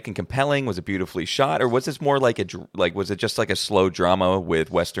Western, did it make it compelling? Was it beautifully shot, or was this more like was it just like a slow drama with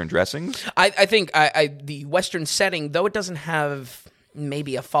Western dressings? I think the Western setting, though it doesn't have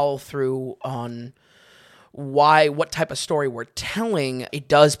maybe a follow through on what type of story we're telling, it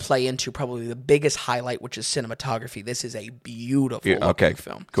does play into probably the biggest highlight, which is cinematography. This is a beautiful looking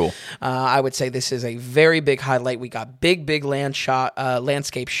film. Cool. I would say this is a very big highlight. We got big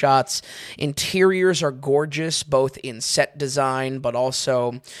landscape shots. Interiors are gorgeous, both in set design, but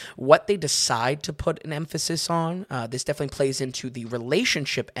also what they decide to put an emphasis on. This definitely plays into the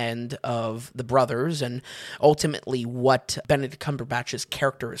relationship end of the brothers, and ultimately what Benedict Cumberbatch's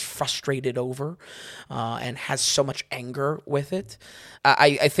character is frustrated over, and has so much anger with it.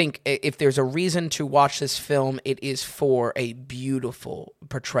 I think if there's a reason to watch this film, it is for a beautiful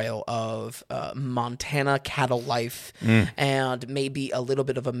portrayal of Montana cattle life, and maybe a little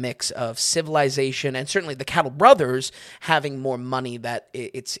bit of a mix of civilization, and certainly the Cattle Brothers having more money. That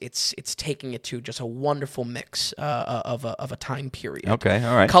it's taking it to just a wonderful mix of a time period. Okay,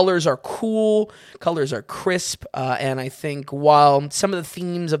 all right. Colors are cool, colors are crisp, and I think while some of the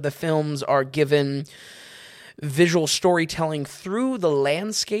themes of the films are given visual storytelling through the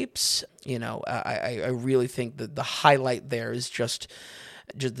landscapes, I really think that the highlight there is just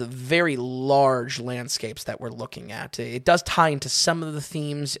the very large landscapes that we're looking at. It does tie into some of the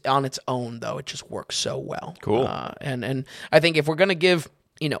themes on its own, though. It just works so well. Cool. And I think if we're going to give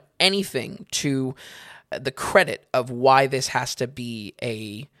anything to the credit of why this has to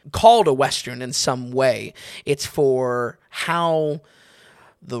be called a Western in some way, it's for how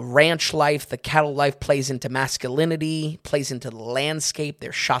the ranch life, the cattle life plays into masculinity, plays into the landscape.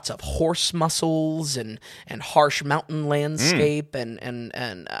 There's shots of horse muscles and harsh mountain landscape,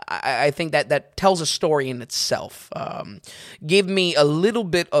 and I think that tells a story in itself. Give me a little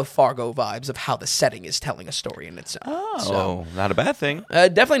bit of Fargo vibes of how the setting is telling a story in itself. Oh, so, not a bad thing.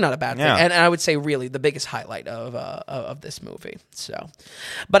 Definitely not a bad thing, and I would say really the biggest highlight of this movie. So,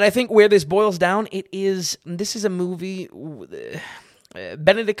 but I think where this boils down, this is a movie.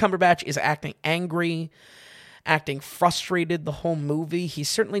 Benedict Cumberbatch is acting angry, acting frustrated the whole movie. He's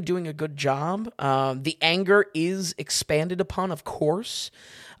certainly doing a good job. The anger is expanded upon, of course.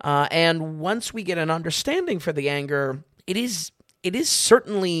 And once we get an understanding for the anger, it is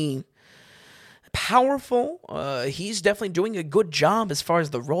certainly powerful. He's definitely doing a good job as far as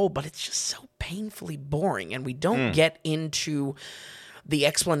the role, but it's just so painfully boring, and we don't get into the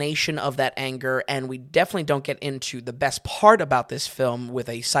explanation of that anger, and we definitely don't get into the best part about this film with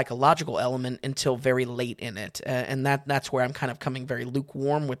a psychological element until very late in it, and that's where I'm kind of coming very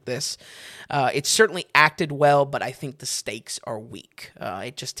lukewarm with this. It's certainly acted well, but I think the stakes are weak.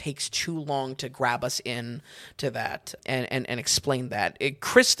 It just takes too long to grab us in to that and explain that.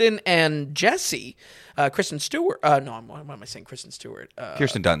 Kristen and Jesse, Kristen Stewart, no, what am I saying? Kristen Stewart.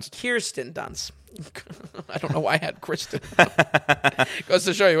 Kirsten Dunst. Kirsten Dunst. I don't know why I had Kristen. Goes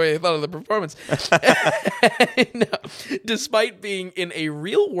to show you what you thought of the performance. No, despite being in a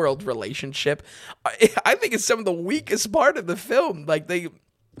real world relationship, I think it's some of the weakest part of the film. Like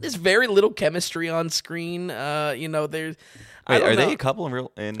there's very little chemistry on screen. There's. Wait, are they a couple in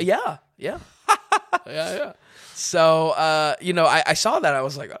real? Yeah. Yeah. So, I saw that. I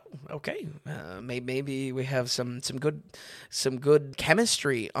was like, oh, okay, maybe we have some good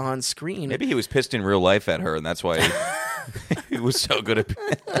chemistry on screen. Maybe he was pissed in real life at her, and that's why he was so good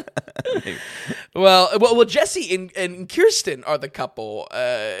at. Well, Jesse and Kirsten are the couple.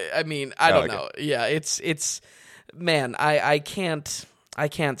 I don't know. Yeah, it's man. I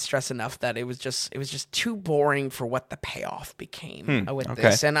can't stress enough that it was just too boring for what the payoff became with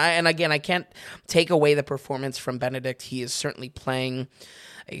this. And I can't take away the performance from Benedict. He is certainly playing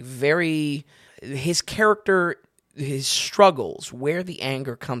his character, his struggles, where the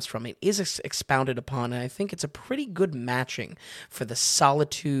anger comes from. It is expounded upon, and I think it's a pretty good matching for the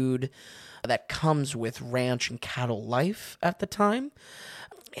solitude that comes with ranch and cattle life at the time.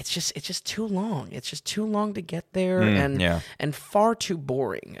 It's just too long. It's just too long to get there, and far too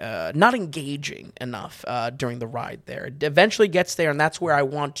boring. Not engaging enough during the ride there. It eventually gets there, and that's where I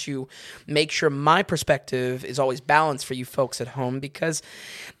want to make sure my perspective is always balanced for you folks at home, because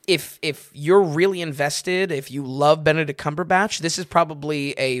if you're really invested, if you love Benedict Cumberbatch, this is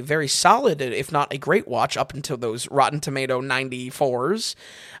probably a very solid, if not a great watch up until those Rotten Tomato 94s.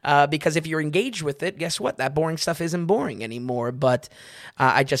 Because if you're engaged with it, guess what? That boring stuff isn't boring anymore. But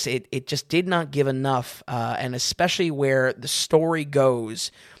it just did not give enough, and especially where the story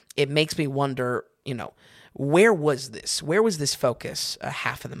goes, it makes me wonder, where was this? Where was this focus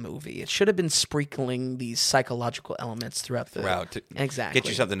half of the movie? It should have been sprinkling these psychological elements throughout. Exactly. Get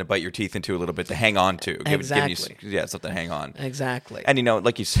you something to bite your teeth into a little bit to hang on to. Exactly. Give you something to hang on. Exactly. And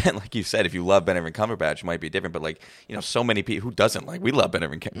like you said, if you love Benedict Cumberbatch, it might be different. But so many people who doesn't we love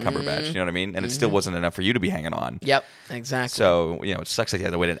Benedict Cumberbatch. You know what I mean? And it still wasn't enough for you to be hanging on. Yep. Exactly. So it sucks that you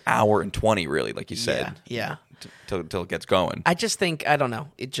had to wait an hour and 20, really, like you said. Yeah. Till it gets going. I just think, I don't know,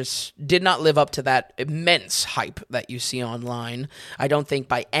 it just did not live up to that immense hype that you see online. I don't think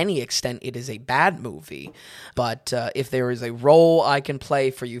by any extent it is a bad movie, but if there is a role I can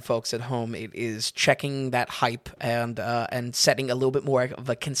play for you folks at home, it is checking that hype and setting a little bit more of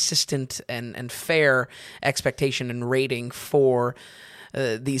a consistent and fair expectation and rating for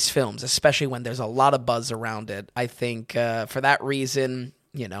these films, especially when there's a lot of buzz around it. I think for that reason,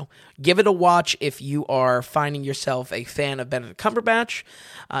 give it a watch if you are finding yourself a fan of Benedict Cumberbatch.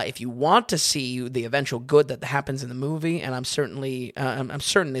 If you want to see the eventual good that happens in the movie, and I'm certain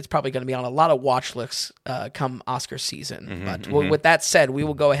it's probably going to be on a lot of watch lists come Oscar season. But with that said, we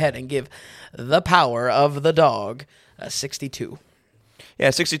will go ahead and give The Power of the Dog a 62. Yeah,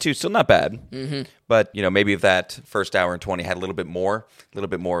 62, still not bad. But, maybe if that first hour and 20 had a little bit more,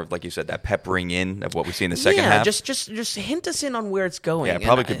 like you said, that peppering in of what we see in the second half. Just hint us in on where it's going.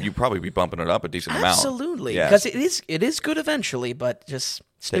 Yeah, you'd probably be bumping it up a decent amount. Absolutely, because it is good eventually, but just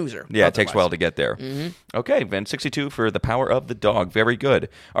snoozer. It takes a while to get there. Okay, then 62 for The Power of the Dog. Very good.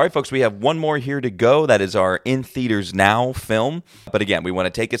 All right, folks, we have one more here to go. That is our In Theaters Now film. But again, we want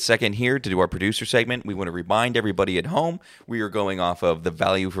to take a second here to do our producer segment. We want to remind everybody at home we are going off of the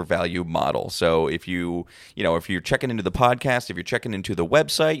value for value model. So if you're checking into the podcast, if you're checking into the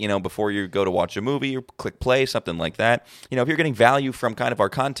website, before you go to watch a movie or click play, something like that, if you're getting value from kind of our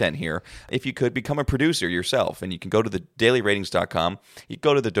content here, if you could become a producer yourself, and you can go to the dailyratings.com, you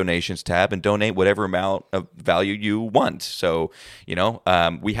go to the donations tab and donate whatever amount of value you want. So,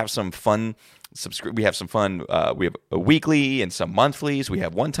 we have some fun. We have a weekly and some monthlies. We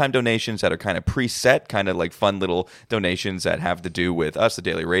have one-time donations that are kind of preset, kind of like fun little donations that have to do with us, the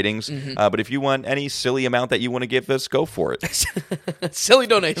Daily Ratings. But if you want any silly amount that you want to give us, go for it. Silly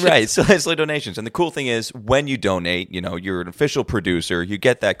donations. Right, silly donations. And the cool thing is, when you donate, you're an official producer. You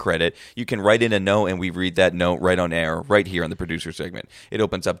get that credit. You can write in a note, and we read that note right on air, right here on the producer segment. It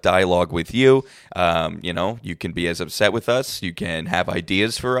opens up dialogue with you. You can be as upset with us. You can have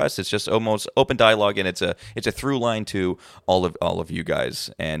ideas for us. It's just almost open dialogue, and it's a through line to all of you guys.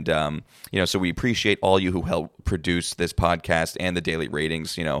 And so we appreciate all you who help produce this podcast and the daily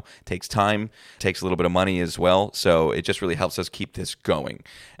ratings. Takes time, takes a little bit of money as well, so it just really helps us keep this going.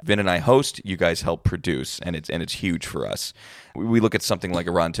 Vin and I host, you guys help produce, and it's huge for us. We look at something like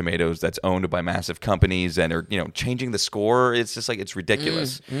a Rotten Tomatoes that's owned by massive companies and are changing the score. It's just like, it's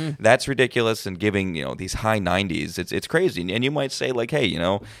ridiculous. That's ridiculous, and giving these high 90s, it's crazy. And you might say like,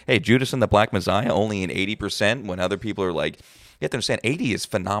 hey, Judas and the Black Messiah only an 80% when other people are like. You have to understand, 80 is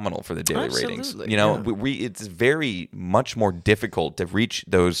phenomenal for the daily ratings. It's very much more difficult to reach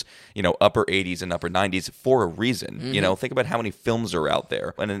those, upper 80s and upper 90s for a reason. Think about how many films are out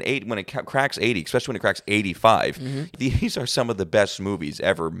there. When it cracks 80, especially when it cracks 85, these are some of the best movies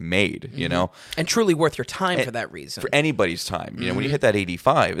ever made. And truly worth your time for that reason. For anybody's time. When you hit that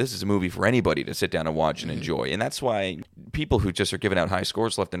 85, this is a movie for anybody to sit down and watch and enjoy. And that's why people who just are giving out high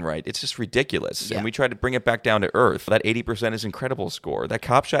scores left and right, it's just ridiculous. Yeah. And we try to bring it back down to earth. That 80% is incredible score. That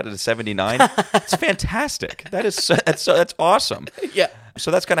Copshop at a 79, it's fantastic. That's awesome. Yeah.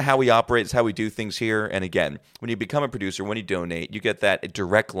 So that's kind of how we operate. It's how we do things here. And again, when you become a producer, when you donate, you get that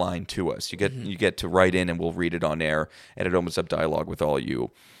direct line to us. You get to write in, and we'll read it on air, and it opens up dialogue with all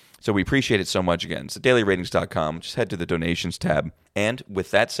you. So we appreciate it so much. Again, it's dailyratings.com. Just head to the donations tab. And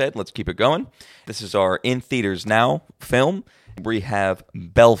with that said, let's keep it going. This is our In Theaters Now film. We have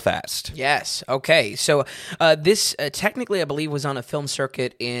Belfast. Yes. Okay. So this technically, I believe, was on a film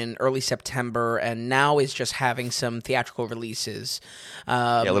circuit in early September, and now is just having some theatrical releases.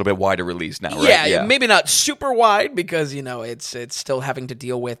 A little bit wider release now, right? Yeah, maybe not super wide because it's still having to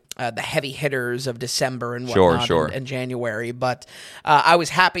deal with the heavy hitters of December and whatnot and January. But I was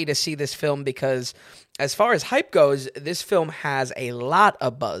happy to see this film because, as far as hype goes, this film has a lot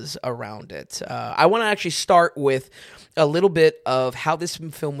of buzz around it. I want to actually start with a little bit of how this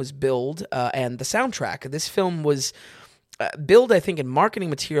film was billed and the soundtrack. This film was billed, I think, in marketing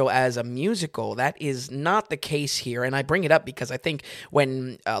material as a musical. That is not the case here, and I bring it up because I think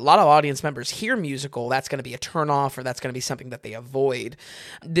when a lot of audience members hear musical, that's going to be a turnoff, or that's going to be something that they avoid.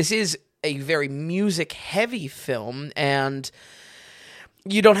 This is a very music-heavy film, and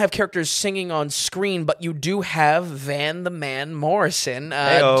you don't have characters singing on screen, but you do have Van the Man Morrison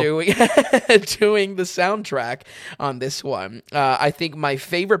doing the soundtrack on this one. I think my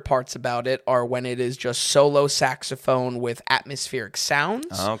favorite parts about it are when it is just solo saxophone with atmospheric sounds.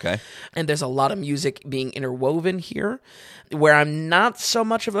 Oh, okay. And there's a lot of music being interwoven here. Where I'm not so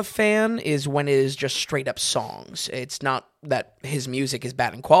much of a fan is when it is just straight up songs. It's not that his music is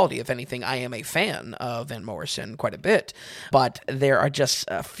bad in quality. If anything, I am a fan of Van Morrison quite a bit. But there are just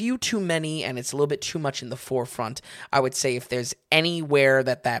a few too many, and it's a little bit too much in the forefront. I would say if there's anywhere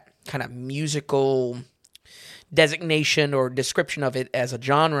that kind of musical designation or description of it as a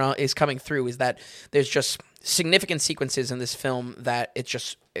genre is coming through, is that there's just significant sequences in this film that it's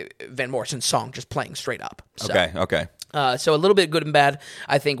just Van Morrison's song just playing straight up. So, Okay. So a little bit good and bad.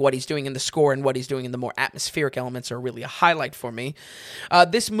 I think what he's doing in the score and what he's doing in the more atmospheric elements are really a highlight for me.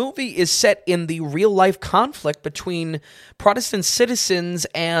 This movie is set in the real-life conflict between Protestant citizens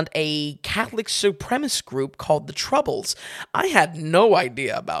and a Catholic supremacist group called the Troubles. I had no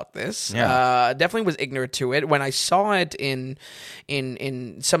idea about this. Yeah. Definitely was ignorant to it. When I saw it in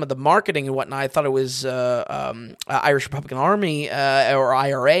some of the marketing and whatnot, I thought it was Irish Republican Army or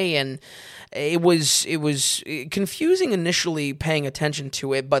IRA, and it was confusing initially paying attention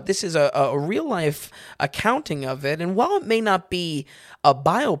to it, but this is a real-life accounting of it, and while it may not be a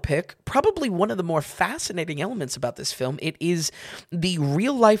biopic, probably one of the more fascinating elements about this film, it is the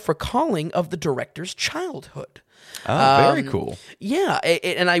real-life recalling of the director's childhood. Oh, very cool. Yeah,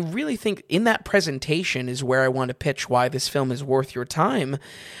 and I really think in that presentation is where I want to pitch why this film is worth your time.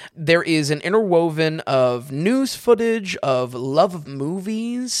 There is an interwoven of news footage, of love of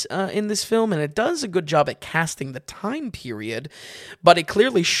movies in this film, and it does a good job at casting the time period, but it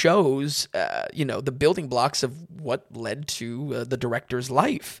clearly shows, the building blocks of what led to the director's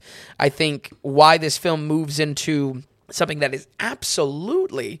life. I think why this film moves into something that is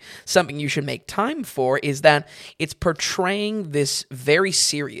absolutely something you should make time for is that it's portraying this very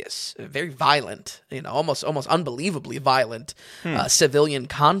serious, very violent, almost unbelievably violent civilian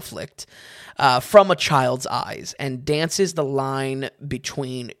conflict from a child's eyes, and dances the line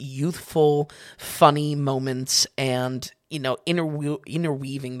between youthful, funny moments and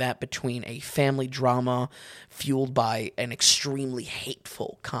interweaving that between a family drama fueled by an extremely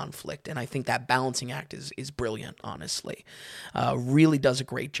hateful conflict. And I think that balancing act is brilliant, honestly. Really does a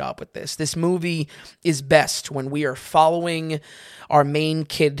great job with this. This movie is best when we are following our main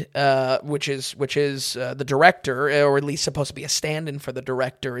kid, which is the director, or at least supposed to be a stand-in for the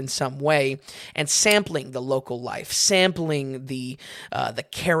director in some way, and sampling the local life, sampling the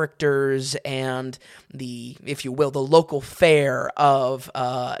characters and the, if you will, the local fare of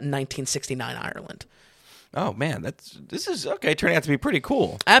 1969 Ireland. Oh man, this is okay. Turning out to be pretty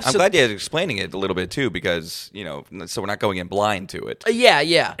cool. Absolutely. I'm glad you're explaining it a little bit too, because so we're not going in blind to it.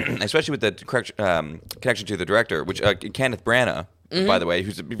 Yeah. Especially with the connection to the director, which Kenneth Branagh. By the way, he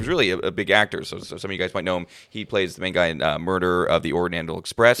was really a big actor, so some of you guys might know him. He plays the main guy in Murder of the Oriental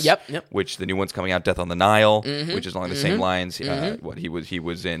Express, Yep. which the new one's coming out, Death on the Nile, which is along the same lines. He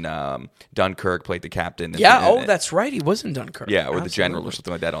was in Dunkirk, played the captain. That's right, he was in Dunkirk. Yeah, or the general or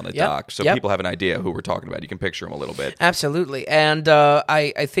something like that on the dock. So people have an idea who we're talking about. You can picture him a little bit. Absolutely, and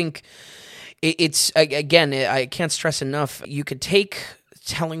I think it's, again, I can't stress enough, you could take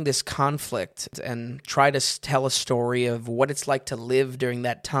telling this conflict and try to tell a story of what it's like to live during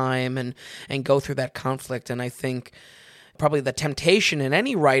that time and go through that conflict. And I think probably the temptation in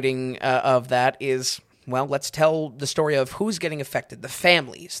any writing of that is, well, let's tell the story of who's getting affected, the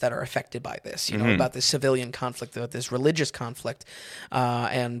families that are affected by this, about this civilian conflict, this religious conflict,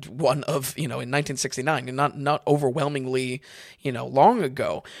 and one of, in 1969, not overwhelmingly, long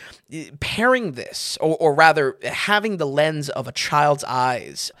ago. Pairing this, or rather having the lens of a child's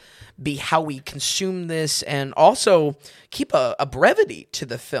eyes be how we consume this, and also keep a brevity to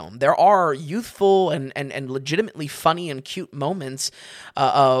the film. There are youthful and legitimately funny and cute moments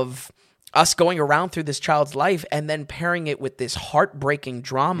of us going around through this child's life and then pairing it with this heartbreaking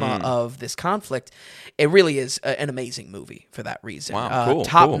drama of this conflict. It really is an amazing movie for that reason. Wow, cool.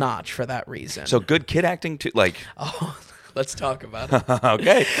 Top notch for that reason. So good kid acting too, like. Oh, let's talk about it.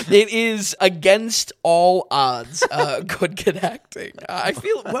 Okay. It is against all odds good kid acting. I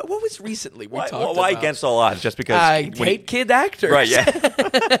feel, what was recently we talked about? Why against all odds? Just because I hate kid actors. Right, yeah.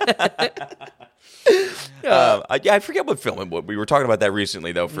 I forget what film we were talking about that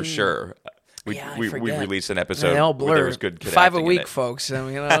recently, though, for sure. We released an episode where there was good kid 5 acting a week, in it. folks. I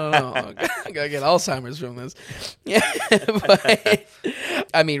mean, I don't know. I gotta get Alzheimer's from this. Yeah, but,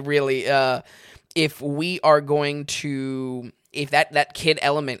 I mean, really, if we are going to, if that kid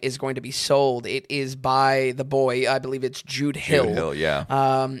element is going to be sold, it is by the boy, I believe it's Jude Hill. Jude Hill,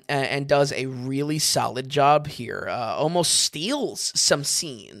 yeah. And does a really solid job here. Almost steals some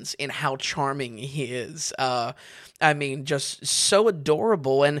scenes in how charming he is. I mean, just so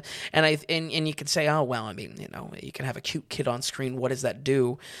adorable, and you could say, oh well, I mean, you can have a cute kid on screen. What does that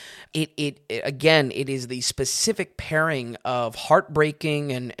do? It again, it is the specific pairing of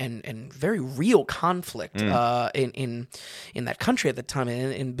heartbreaking and very real conflict in that country at the time,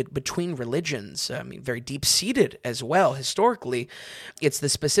 and between religions. I mean, very deep seated as well historically. It's the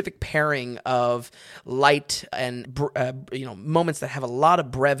specific pairing of light and moments that have a lot of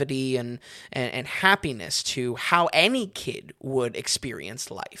brevity and happiness to how any kid would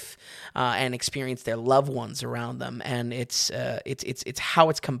experience life and experience their loved ones around them, and it's how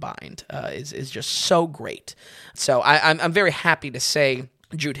it's combined is just so great. So I'm very happy to say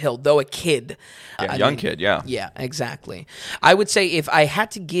Jude Hill, though a kid, young kid, yeah, exactly. I would say if I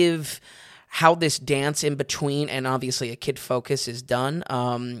had to give how this dance in between, and obviously a kid focus is done.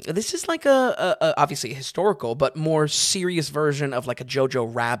 This is like a obviously a historical, but more serious version of like a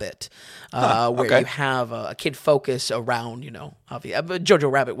Jojo Rabbit, where you have a kid focus around, Jojo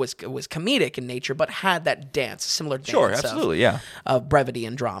Rabbit was comedic in nature, but had that dance, similar dance. Sure, absolutely, of brevity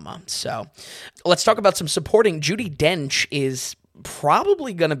and drama. So let's talk about some supporting. Judi Dench is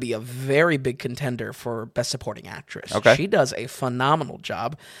probably going to be a very big contender for Best Supporting Actress. Okay. She does a phenomenal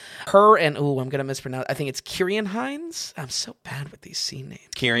job. Her and, I'm going to mispronounce, I think it's Ciarán Hinds. I'm so bad with these scene names.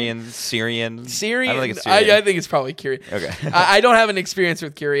 Syrian. I don't think it's Syrian. I think it's probably Ciarán. Okay. I don't have an experience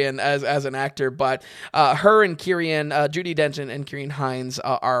with Ciarán as an actor, but her and Ciarán, Judi Dench and Ciarán Hinds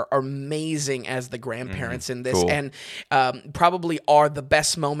are amazing as the grandparents in this, cool. and probably are the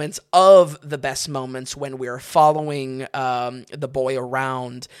best moments of the best moments when we're following the boy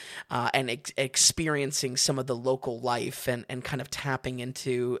around and experiencing some of the local life and kind of tapping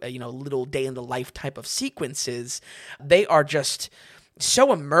into little day in the life type of sequences. They are just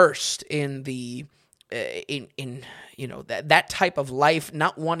so immersed in the that type of life,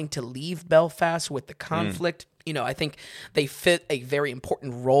 not wanting to leave Belfast with the conflict. I think they fit a very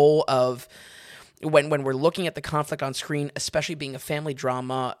important role of when we're looking at the conflict on screen, especially being a family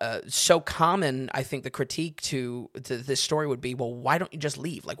drama, so common, I think the critique to this story would be, well, why don't you just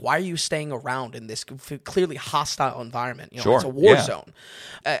leave? Like, why are you staying around in this clearly hostile environment? Sure. It's a war zone.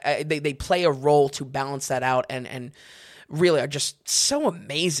 They play a role to balance that out and really are just so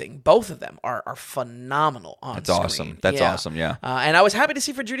amazing. Both of them are phenomenal on screen. Awesome. That's awesome, yeah. And I was happy to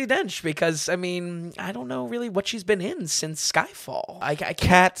see for Judi Dench because, I mean, I don't know really what she's been in since Skyfall. I can't...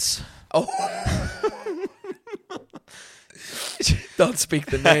 Cats. Oh. Don't speak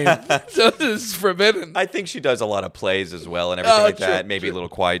the name. This is forbidden. I think she does a lot of plays as well and everything like that. Maybe a little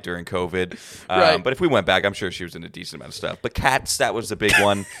quiet during COVID. Right. But if we went back, I'm sure she was in a decent amount of stuff. But Cats, that was the big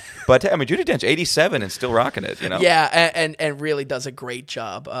one. But I mean, Judi Dench, 87 and still rocking it, you know? Yeah, and really does a great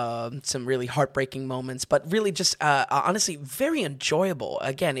job. Some really heartbreaking moments, but really just honestly very enjoyable.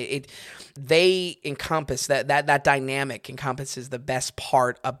 Again, they encompass that dynamic encompasses the best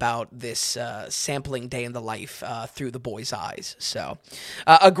part about this sampling day in the life through the boy's eyes. So,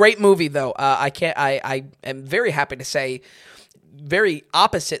 a great movie though. I am very happy to say, very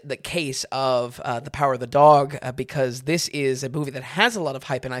opposite the case of The Power of the Dog, because this is a movie that has a lot of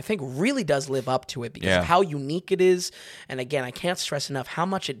hype and I think really does live up to it because of how unique it is. And again, I can't stress enough how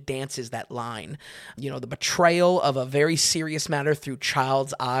much it dances that line. You know, the betrayal of a very serious matter through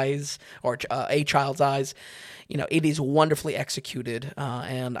child's eyes or a child's eyes. You know, it is wonderfully executed,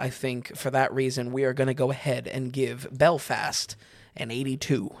 and I think for that reason we are going to go ahead and give Belfast an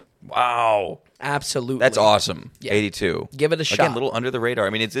 82. Wow. Absolutely. That's awesome. Yeah. 82. Give it a shot. Again, a little under the radar. I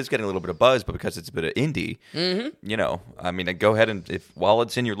mean, it's getting a little bit of buzz, but because it's a bit of indie, you know, I mean, go ahead and while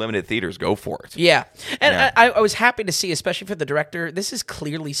it's in your limited theaters, go for it. Yeah. And I was happy to see, especially for the director, this is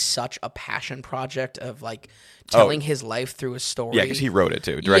clearly such a passion project of like telling his life through a story. Yeah, because he wrote it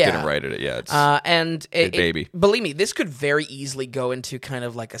too. Directed and wrote it. Yeah. It's and baby. Believe me, this could very easily go into kind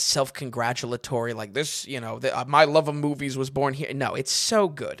of like a self-congratulatory, like this, you know, my love of movies was born here. No, it's so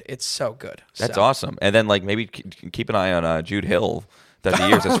good. It's so good. That's awesome. And then like maybe keep an eye on Jude Hill. That the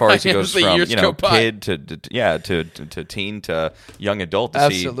years, as far as he goes from kid to teen to young adult, to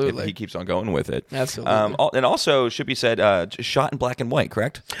see if he keeps on going with it. Absolutely. And also should be said, shot in black and white,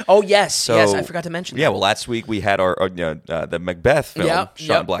 correct? Oh yes, yes, I forgot to mention. Yeah, well, last week we had our the Macbeth film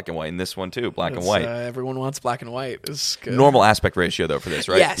shot in black and white, and this one too, black and white. Everyone wants black and white. It's good. Normal aspect ratio though for this,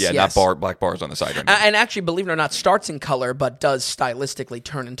 right? Yes, not black bars on the side. And actually, believe it or not, starts in color, but does stylistically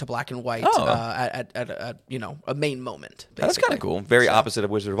turn into black and white at a main moment. Basically. That's kind of cool. Very opposite of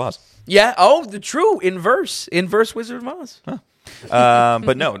Wizard of Oz. Yeah. Oh, the true inverse Wizard of Oz. Huh.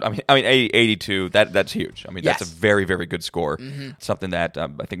 But no, I mean, 82. That's huge. I mean, that's a very, very good score. Something that I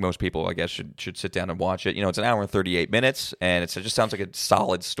think most people, I guess, should sit down and watch it. You know, it's an hour and 38 minutes, and it just sounds like a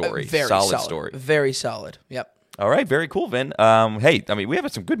solid story. Very solid story. Very solid. Yep. All right, very cool, Vin. Hey, I mean, we have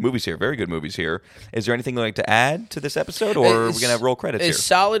some good movies here, very good movies here. Is there anything you'd like to add to this episode, or are we going to roll credits here? It's a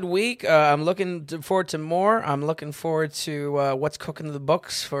solid week. I'm looking forward to more. I'm looking forward to what's cooking in the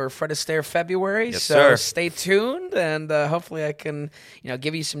books for Fred Astaire February. Yes, so sir. Stay tuned, and hopefully I can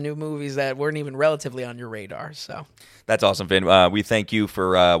give you some new movies that weren't even relatively on your radar. So. That's awesome, Vin. We thank you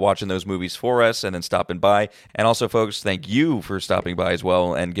for watching those movies for us and then stopping by. And also, folks, thank you for stopping by as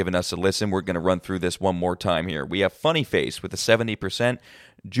well and giving us a listen. We're going to run through this one more time here. We have Funny Face with a 70%,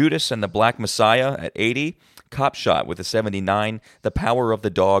 Judas and the Black Messiah at 80%, Copshop with a 79%, The Power of the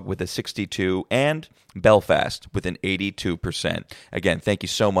Dog with a 62%, and Belfast with an 82%. Again, thank you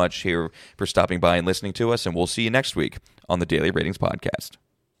so much here for stopping by and listening to us, and we'll see you next week on the Daily Ratings Podcast.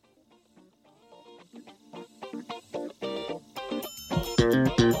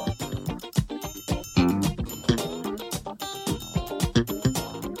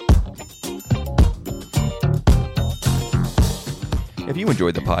 If you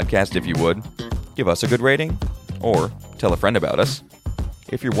enjoyed the podcast, if you would, give us a good rating or tell a friend about us.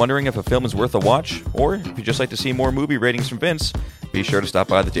 If you're wondering if a film is worth a watch, or if you'd just like to see more movie ratings from Vince, be sure to stop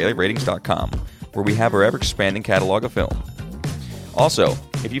by thedailyratings.com, where we have our ever-expanding catalog of film. Also,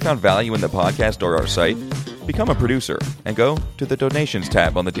 if you found value in the podcast or our site, become a producer and go to the donations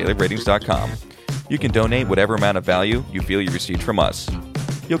tab on thedailyratings.com. You can donate whatever amount of value you feel you received from us.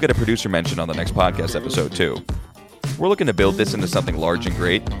 You'll get a producer mention on the next podcast episode, too. We're looking to build this into something large and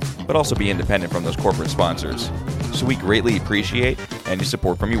great, but also be independent from those corporate sponsors. So we greatly appreciate any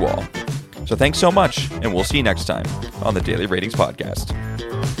support from you all. So thanks so much, and we'll see you next time on the Daily Ratings Podcast.